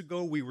 years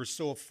ago, we were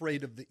so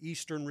afraid of the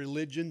Eastern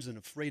religions and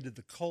afraid of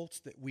the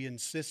cults that we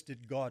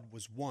insisted God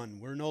was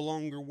one. We're no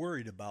longer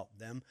worried about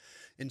them.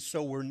 And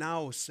so we're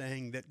now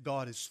saying that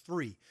God is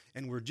three.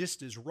 And we're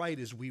just as right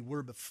as we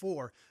were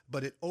before,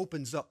 but it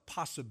opens up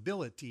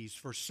possibilities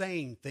for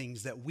saying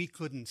things that we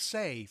couldn't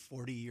say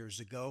 40 years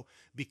ago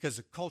because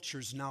the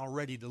culture's now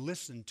ready to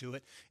listen to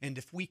it. And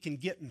if we can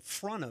get in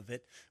front of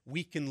it,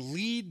 we can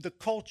lead the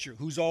culture,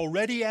 who's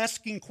already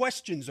asking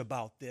questions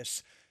about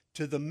this,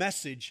 to the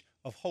message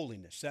of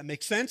holiness. That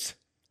makes sense?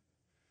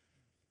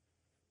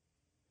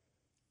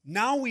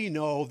 Now we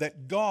know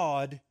that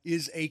God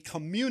is a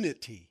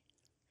community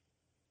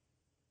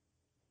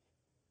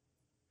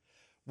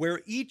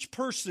where each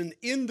person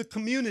in the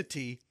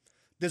community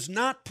does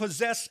not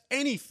possess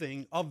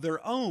anything of their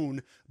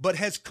own, but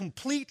has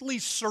completely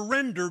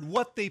surrendered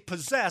what they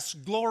possess,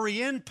 glory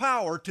and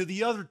power, to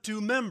the other two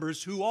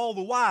members who all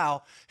the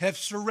while have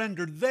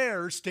surrendered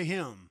theirs to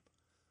Him.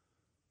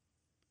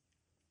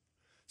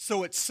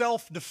 So it's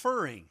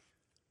self-deferring.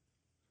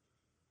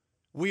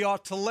 We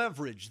ought to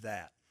leverage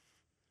that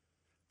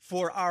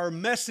for our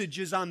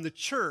messages on the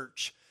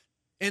church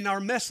and our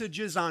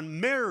messages on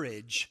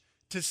marriage,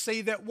 to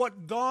say that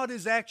what God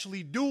is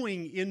actually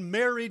doing in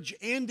marriage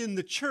and in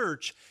the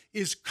church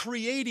is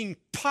creating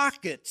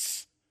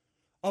pockets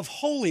of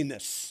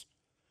holiness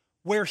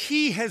where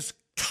He has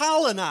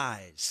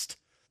colonized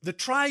the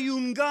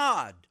triune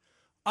God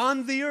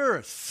on the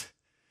earth.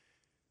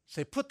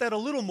 Say, put that a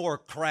little more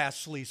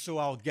crassly so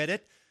I'll get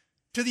it.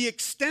 To the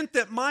extent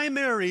that my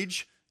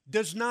marriage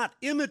does not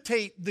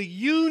imitate the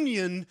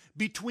union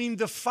between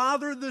the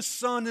Father, the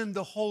Son, and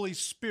the Holy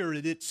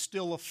Spirit, it's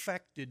still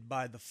affected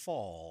by the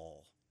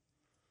fall.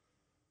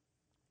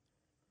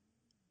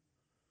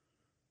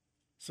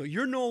 So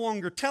you're no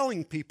longer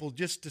telling people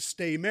just to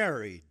stay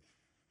married.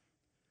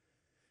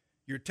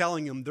 You're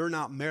telling them they're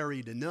not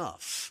married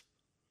enough.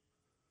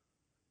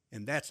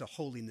 And that's a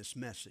holiness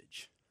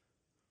message.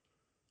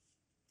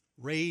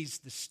 Raise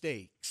the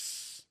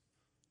stakes.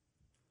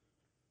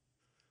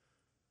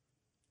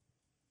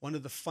 One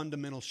of the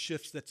fundamental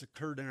shifts that's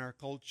occurred in our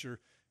culture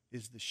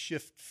is the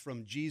shift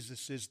from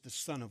Jesus is the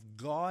Son of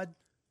God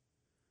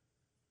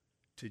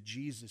to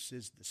Jesus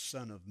is the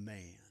Son of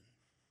Man.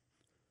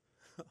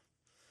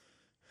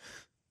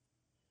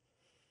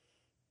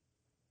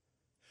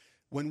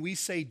 When we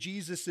say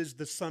Jesus is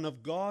the Son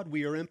of God,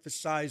 we are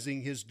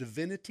emphasizing His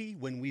divinity.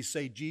 When we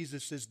say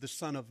Jesus is the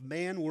Son of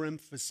Man, we're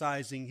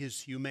emphasizing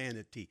His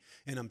humanity.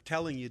 And I'm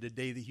telling you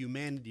today, the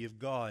humanity of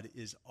God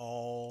is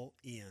all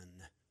in.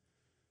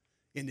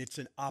 And it's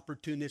an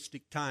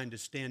opportunistic time to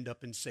stand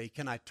up and say,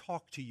 can I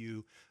talk to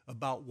you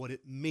about what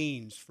it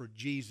means for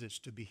Jesus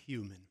to be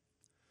human?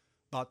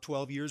 About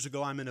 12 years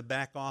ago, I'm in a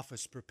back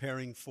office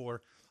preparing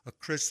for a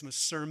Christmas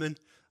sermon.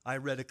 I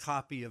read a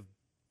copy of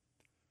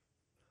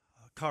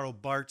Karl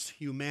Barth's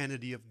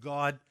Humanity of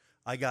God.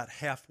 I got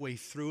halfway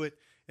through it,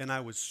 and I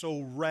was so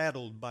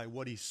rattled by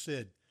what he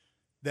said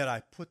that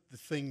I put the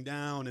thing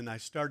down and I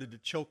started to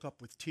choke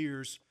up with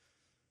tears,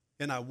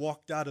 and I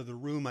walked out of the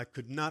room. I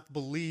could not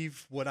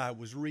believe what I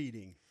was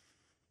reading.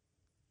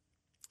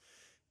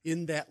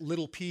 In that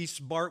little piece,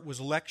 Barth was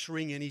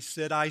lecturing, and he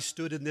said, I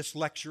stood in this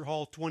lecture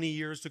hall 20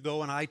 years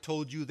ago, and I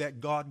told you that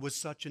God was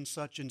such and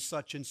such and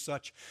such and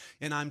such,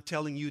 and I'm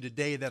telling you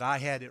today that I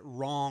had it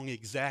wrong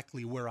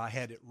exactly where I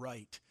had it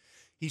right.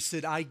 He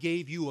said, I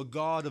gave you a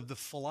God of the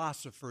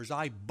philosophers.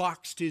 I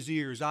boxed His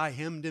ears. I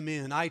hemmed Him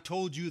in. I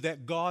told you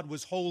that God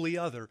was wholly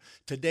other.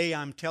 Today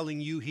I'm telling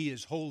you He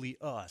is wholly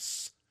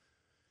us.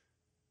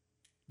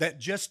 That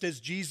just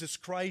as Jesus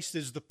Christ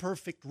is the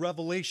perfect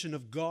revelation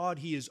of God,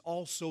 He is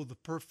also the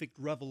perfect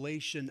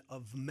revelation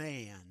of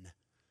man.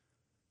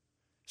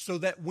 So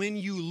that when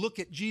you look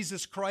at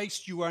Jesus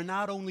Christ, you are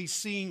not only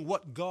seeing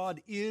what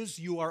God is,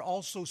 you are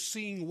also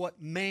seeing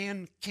what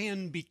man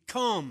can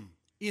become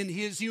in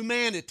His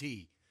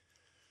humanity.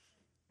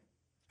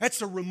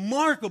 That's a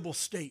remarkable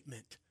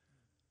statement.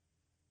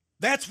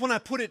 That's when I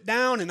put it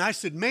down and I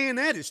said, man,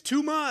 that is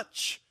too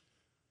much.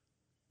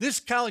 This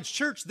college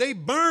church, they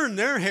burn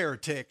their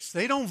heretics.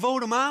 They don't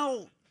vote them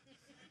out.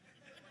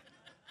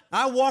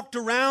 I walked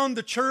around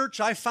the church.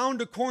 I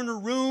found a corner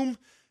room,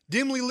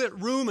 dimly lit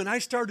room, and I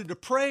started to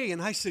pray.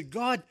 And I said,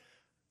 God,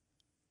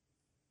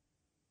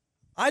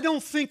 I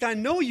don't think I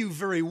know you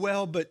very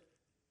well, but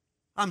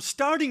I'm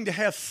starting to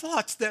have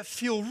thoughts that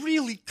feel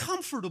really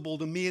comfortable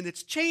to me, and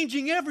it's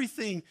changing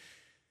everything.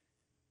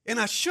 And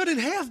I shouldn't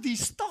have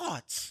these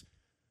thoughts.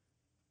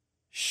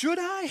 Should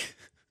I?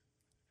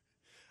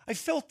 I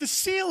felt the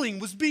ceiling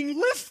was being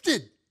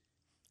lifted.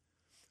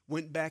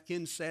 Went back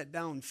in, sat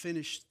down,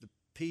 finished the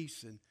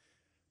piece, and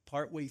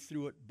partway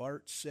through it,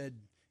 Barth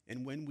said,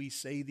 and when we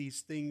say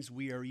these things,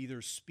 we are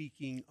either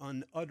speaking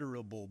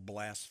unutterable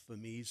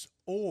blasphemies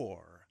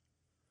or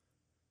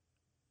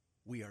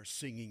we are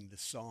singing the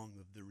song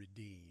of the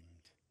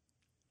redeemed.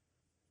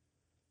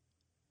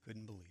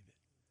 Couldn't believe it.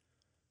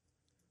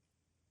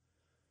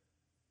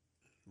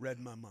 Read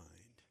my mind.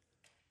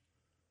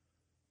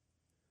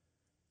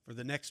 For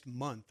the next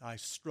month, I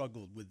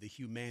struggled with the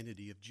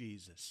humanity of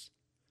Jesus.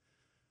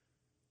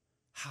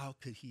 How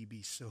could he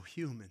be so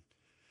human?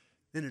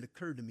 Then it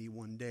occurred to me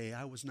one day,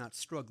 I was not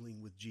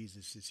struggling with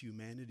Jesus'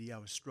 humanity, I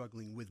was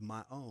struggling with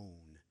my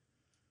own.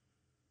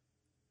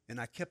 And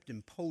I kept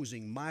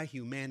imposing my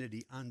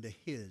humanity onto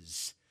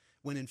his,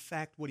 when in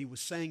fact what he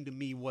was saying to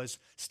me was,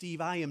 Steve,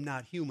 I am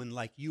not human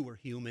like you are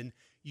human.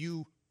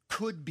 You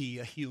could be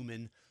a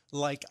human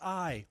like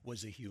I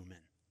was a human.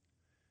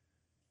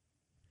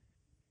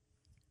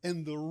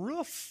 And the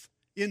roof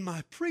in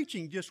my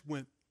preaching just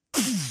went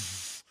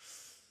poof.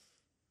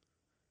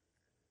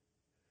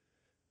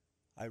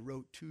 I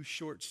wrote 2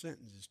 short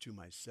sentences to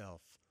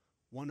myself.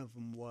 One of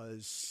them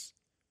was,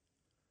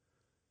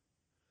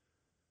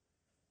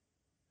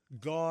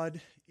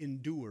 God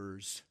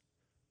endures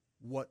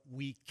what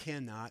we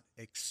cannot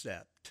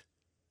accept.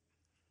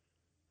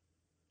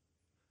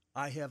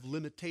 I have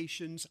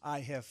limitations, I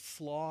have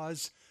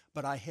flaws,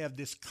 but I have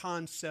this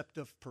concept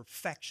of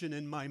perfection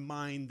in my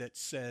mind that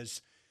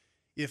says,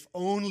 if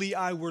only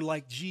I were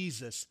like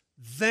Jesus,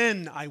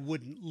 then I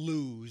wouldn't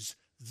lose,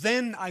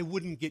 then I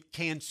wouldn't get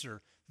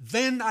cancer,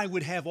 then I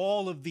would have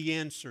all of the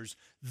answers,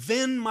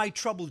 then my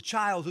troubled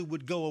childhood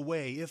would go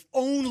away. If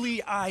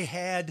only I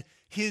had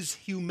his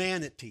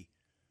humanity.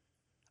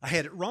 I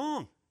had it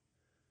wrong.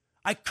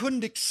 I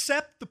couldn't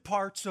accept the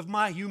parts of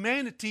my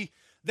humanity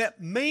that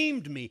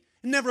maimed me.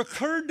 It never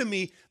occurred to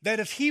me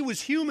that if he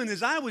was human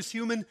as I was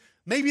human,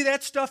 maybe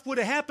that stuff would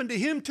have happened to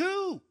him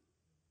too.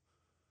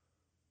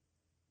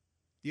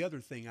 The other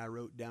thing I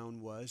wrote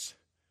down was,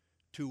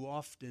 too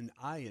often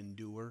I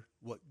endure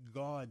what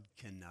God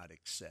cannot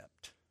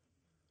accept.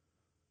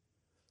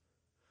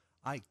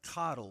 I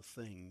coddle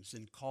things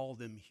and call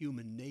them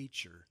human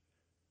nature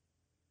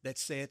that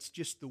say it's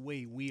just the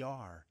way we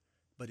are,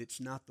 but it's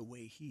not the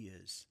way he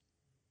is.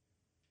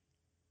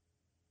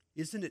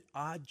 Isn't it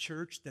odd,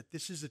 church, that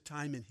this is a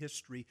time in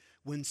history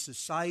when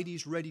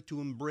society's ready to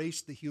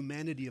embrace the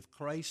humanity of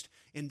Christ,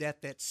 and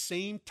at that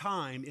same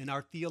time in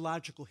our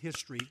theological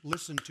history,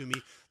 listen to me,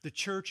 the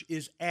church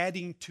is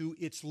adding to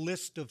its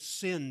list of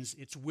sins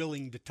it's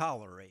willing to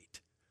tolerate.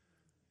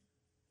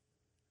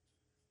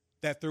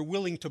 That they're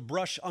willing to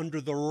brush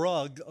under the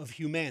rug of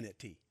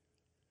humanity.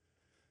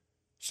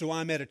 So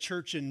I'm at a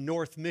church in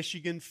North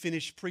Michigan,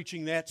 finished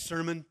preaching that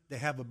sermon. They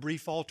have a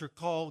brief altar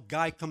call.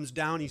 Guy comes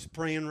down, he's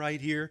praying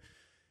right here.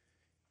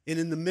 And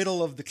in the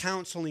middle of the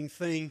counseling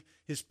thing,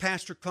 his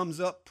pastor comes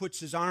up, puts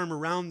his arm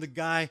around the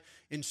guy,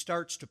 and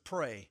starts to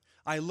pray.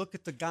 I look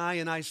at the guy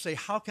and I say,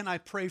 how can I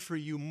pray for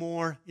you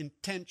more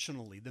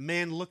intentionally? The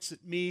man looks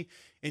at me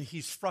and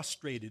he's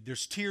frustrated.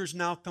 There's tears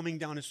now coming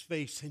down his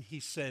face, and he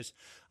says,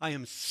 I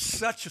am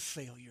such a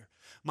failure.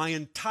 My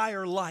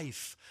entire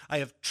life, I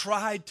have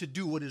tried to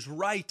do what is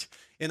right,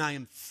 and I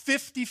am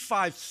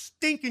 55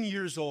 stinking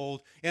years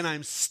old, and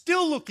I'm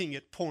still looking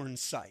at porn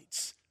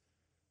sites.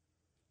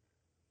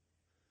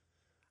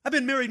 I've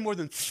been married more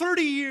than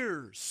 30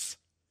 years,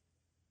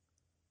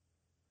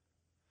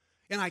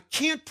 and I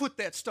can't put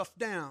that stuff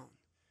down.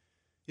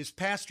 His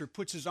pastor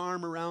puts his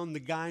arm around the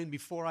guy, and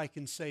before I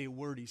can say a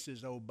word, he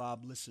says, oh,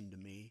 Bob, listen to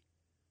me.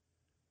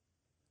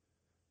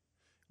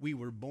 We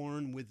were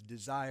born with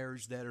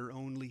desires that are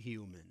only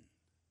human.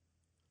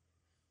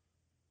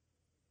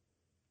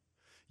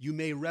 You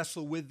may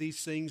wrestle with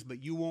these things,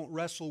 but you won't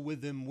wrestle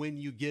with them when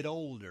you get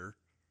older.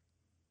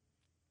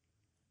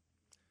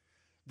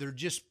 They're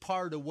just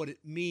part of what it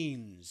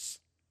means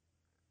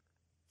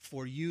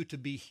for you to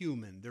be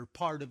human. They're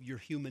part of your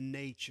human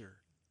nature.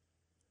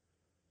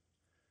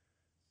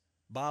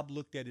 Bob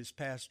looked at his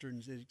pastor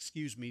and said,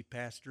 excuse me,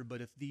 pastor, but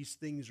if these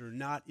things are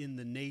not in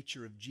the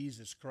nature of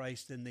Jesus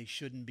Christ, then they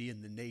shouldn't be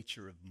in the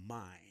nature of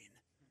mine.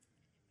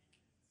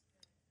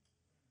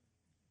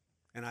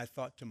 And I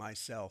thought to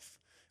myself,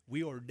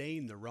 we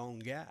ordained the wrong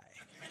guy.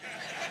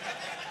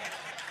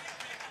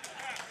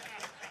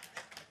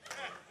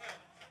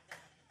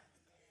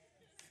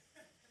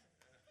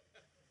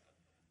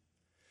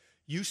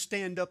 You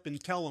stand up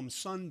and tell them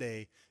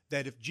Sunday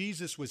that if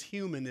Jesus was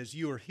human as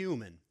you are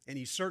human, and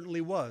he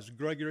certainly was,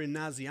 Gregory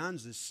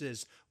Nazianzus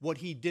says, what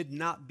he did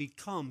not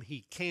become,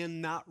 he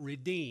cannot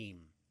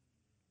redeem.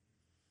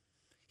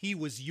 He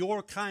was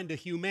your kind of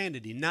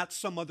humanity, not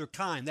some other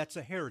kind. That's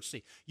a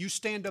heresy. You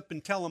stand up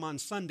and tell them on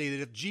Sunday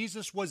that if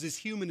Jesus was as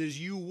human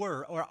as you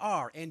were or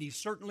are, and he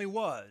certainly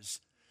was,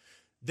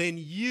 then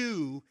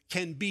you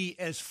can be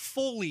as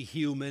fully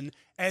human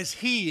as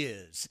he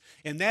is.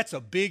 And that's a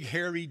big,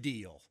 hairy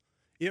deal.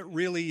 It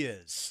really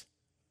is.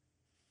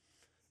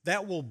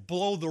 That will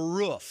blow the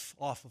roof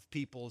off of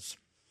people's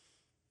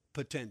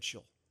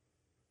potential.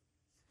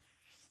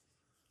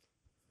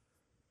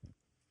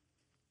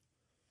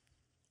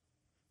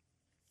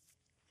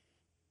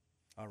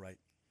 All right.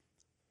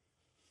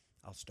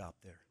 I'll stop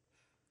there.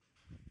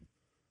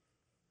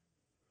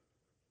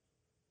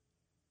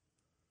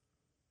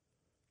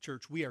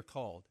 Church, we are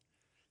called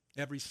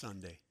every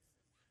Sunday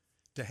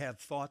to have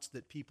thoughts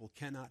that people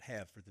cannot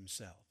have for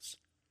themselves.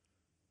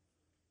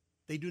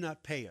 They do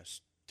not pay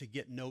us to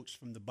get notes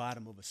from the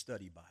bottom of a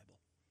study Bible.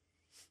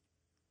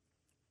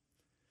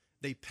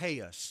 They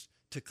pay us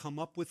to come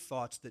up with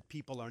thoughts that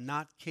people are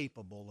not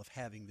capable of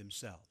having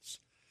themselves.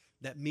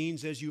 That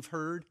means, as you've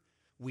heard,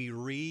 we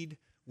read,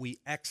 we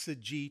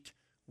exegete,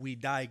 we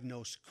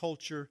diagnose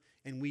culture,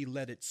 and we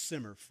let it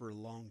simmer for a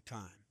long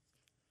time.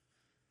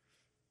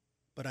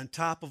 But on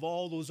top of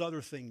all those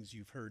other things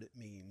you've heard it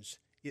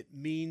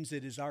means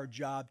it is our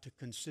job to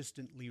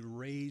consistently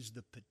raise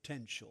the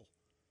potential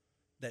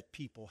that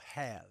people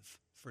have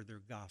for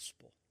their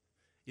gospel.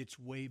 It's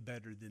way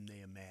better than they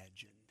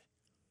imagined.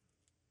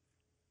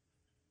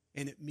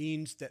 And it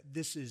means that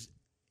this is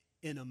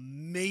an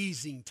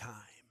amazing time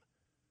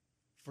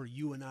for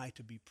you and I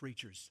to be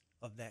preachers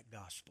of that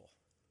gospel.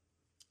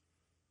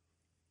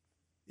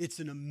 It's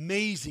an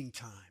amazing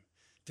time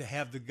to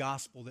have the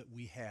gospel that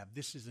we have.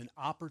 This is an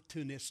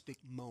opportunistic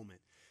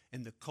moment,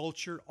 and the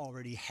culture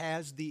already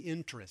has the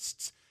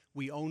interests.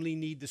 We only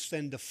need to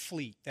send a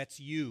fleet, that's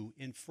you,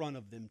 in front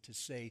of them to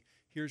say,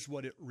 here's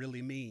what it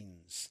really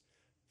means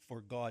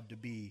for God to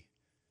be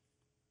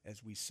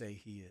as we say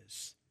he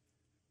is.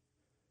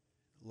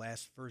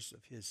 Last verse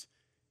of his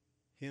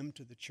hymn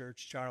to the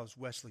church, Charles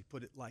Wesley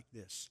put it like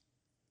this: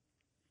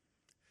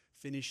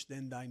 finish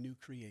then thy new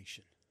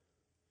creation.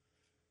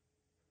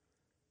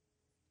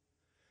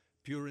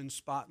 Pure and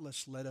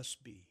spotless let us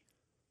be.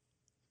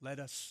 Let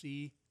us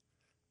see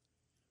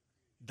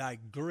thy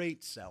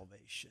great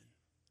salvation,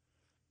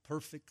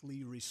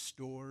 perfectly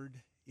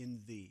restored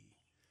in thee,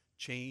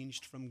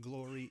 changed from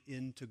glory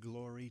into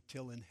glory,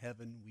 till in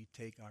heaven we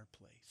take our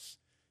place,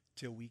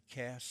 till we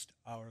cast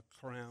our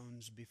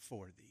crowns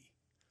before thee,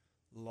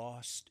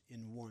 lost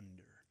in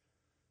wonder,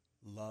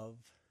 love,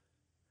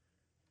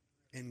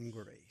 and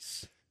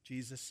grace.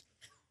 Jesus,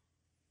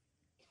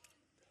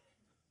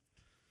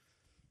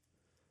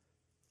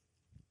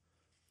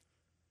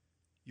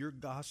 your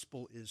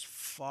gospel is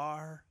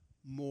far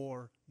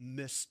more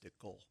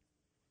mystical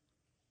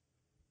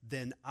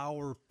than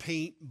our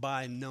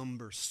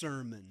paint-by-number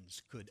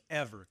sermons could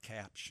ever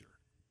capture.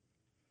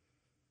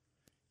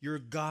 Your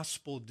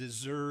gospel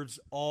deserves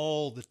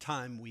all the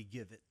time we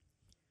give it.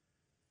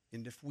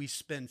 And if we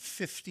spend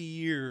 50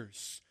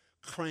 years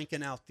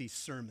cranking out these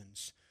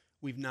sermons,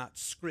 we've not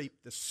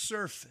scraped the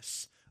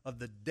surface of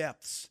the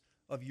depths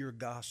of your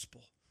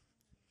gospel.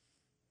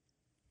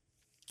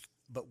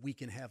 But we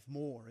can have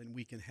more, and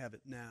we can have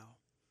it now.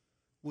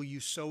 Will you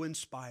so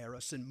inspire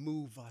us and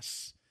move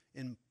us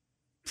and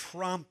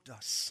prompt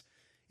us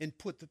and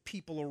put the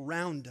people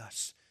around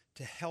us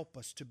to help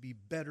us to be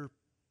better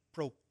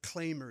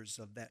proclaimers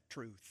of that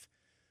truth,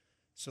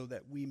 so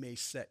that we may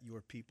set your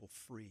people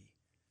free,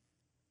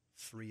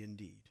 free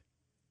indeed.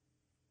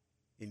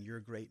 In your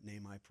great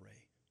name I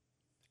pray.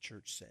 The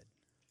church said.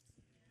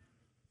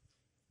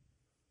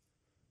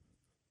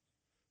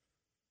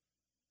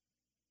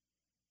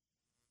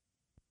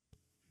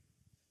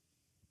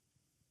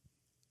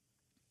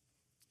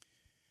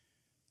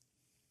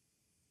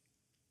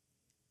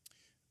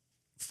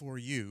 For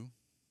you,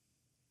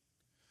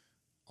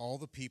 all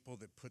the people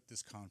that put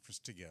this conference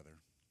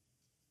together,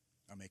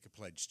 I make a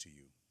pledge to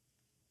you.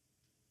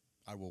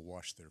 I will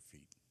wash their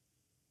feet.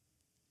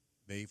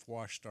 They've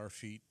washed our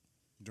feet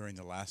during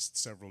the last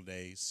several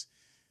days.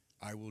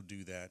 I will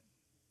do that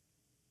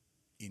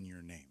in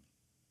your name.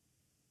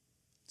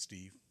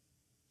 Steve,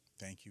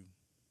 thank you.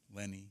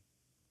 Lenny,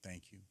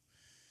 thank you.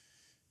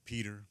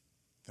 Peter,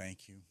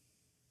 thank you.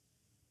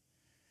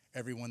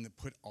 Everyone that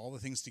put all the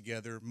things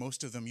together,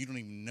 most of them you don't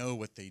even know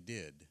what they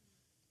did.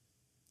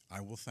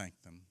 I will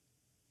thank them,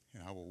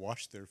 and I will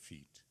wash their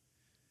feet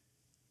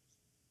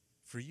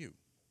for you.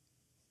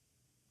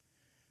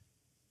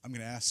 I'm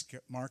going to ask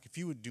Mark if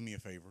you would do me a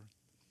favor.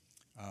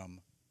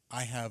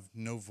 I have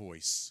no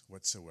voice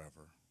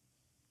whatsoever.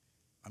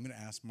 I'm going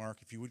to ask Mark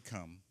if you would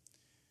come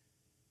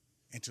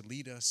and to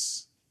lead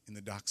us in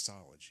the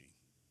doxology,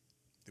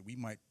 that we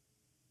might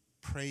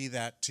pray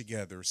that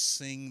together,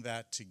 sing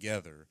that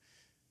together,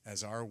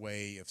 as our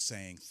way of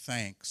saying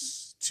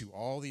thanks to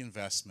all the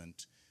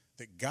investment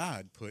that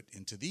God put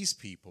into these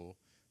people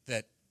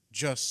that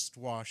just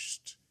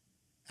washed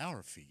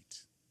our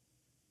feet.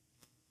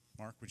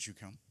 Mark, would you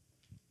come?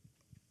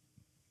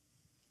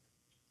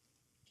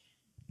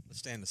 Let's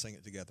stand and sing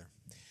it together.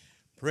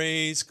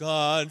 Praise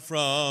God,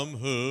 from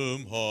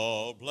whom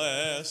all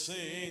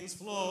blessings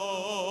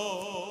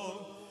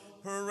flow.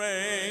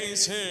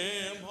 Praise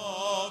him,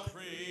 all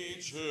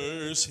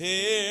creatures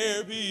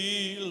here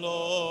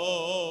below.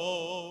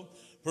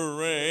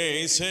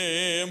 Praise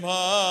him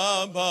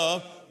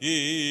above,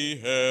 ye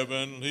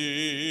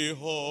heavenly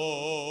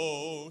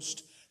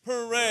host.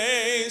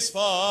 Praise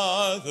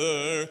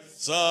Father,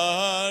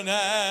 Son,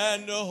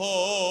 and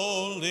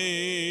Holy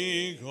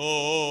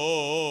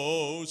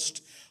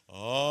Ghost.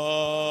 Amen.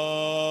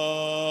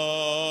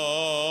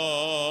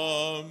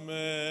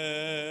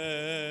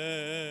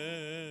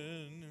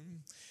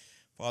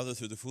 Father,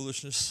 through the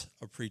foolishness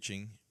of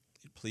preaching,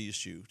 it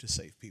pleased you to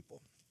save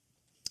people.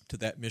 To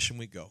that mission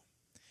we go,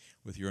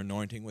 with your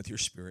anointing, with your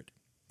Spirit.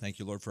 Thank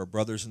you, Lord, for our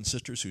brothers and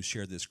sisters who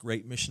share this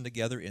great mission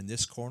together in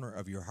this corner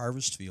of your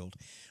harvest field.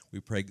 We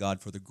pray,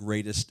 God, for the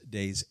greatest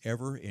days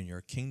ever in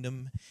your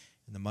kingdom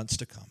in the months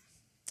to come.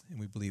 And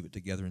we believe it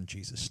together in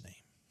Jesus' name.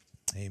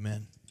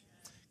 Amen.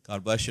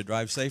 God bless you.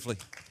 Drive safely.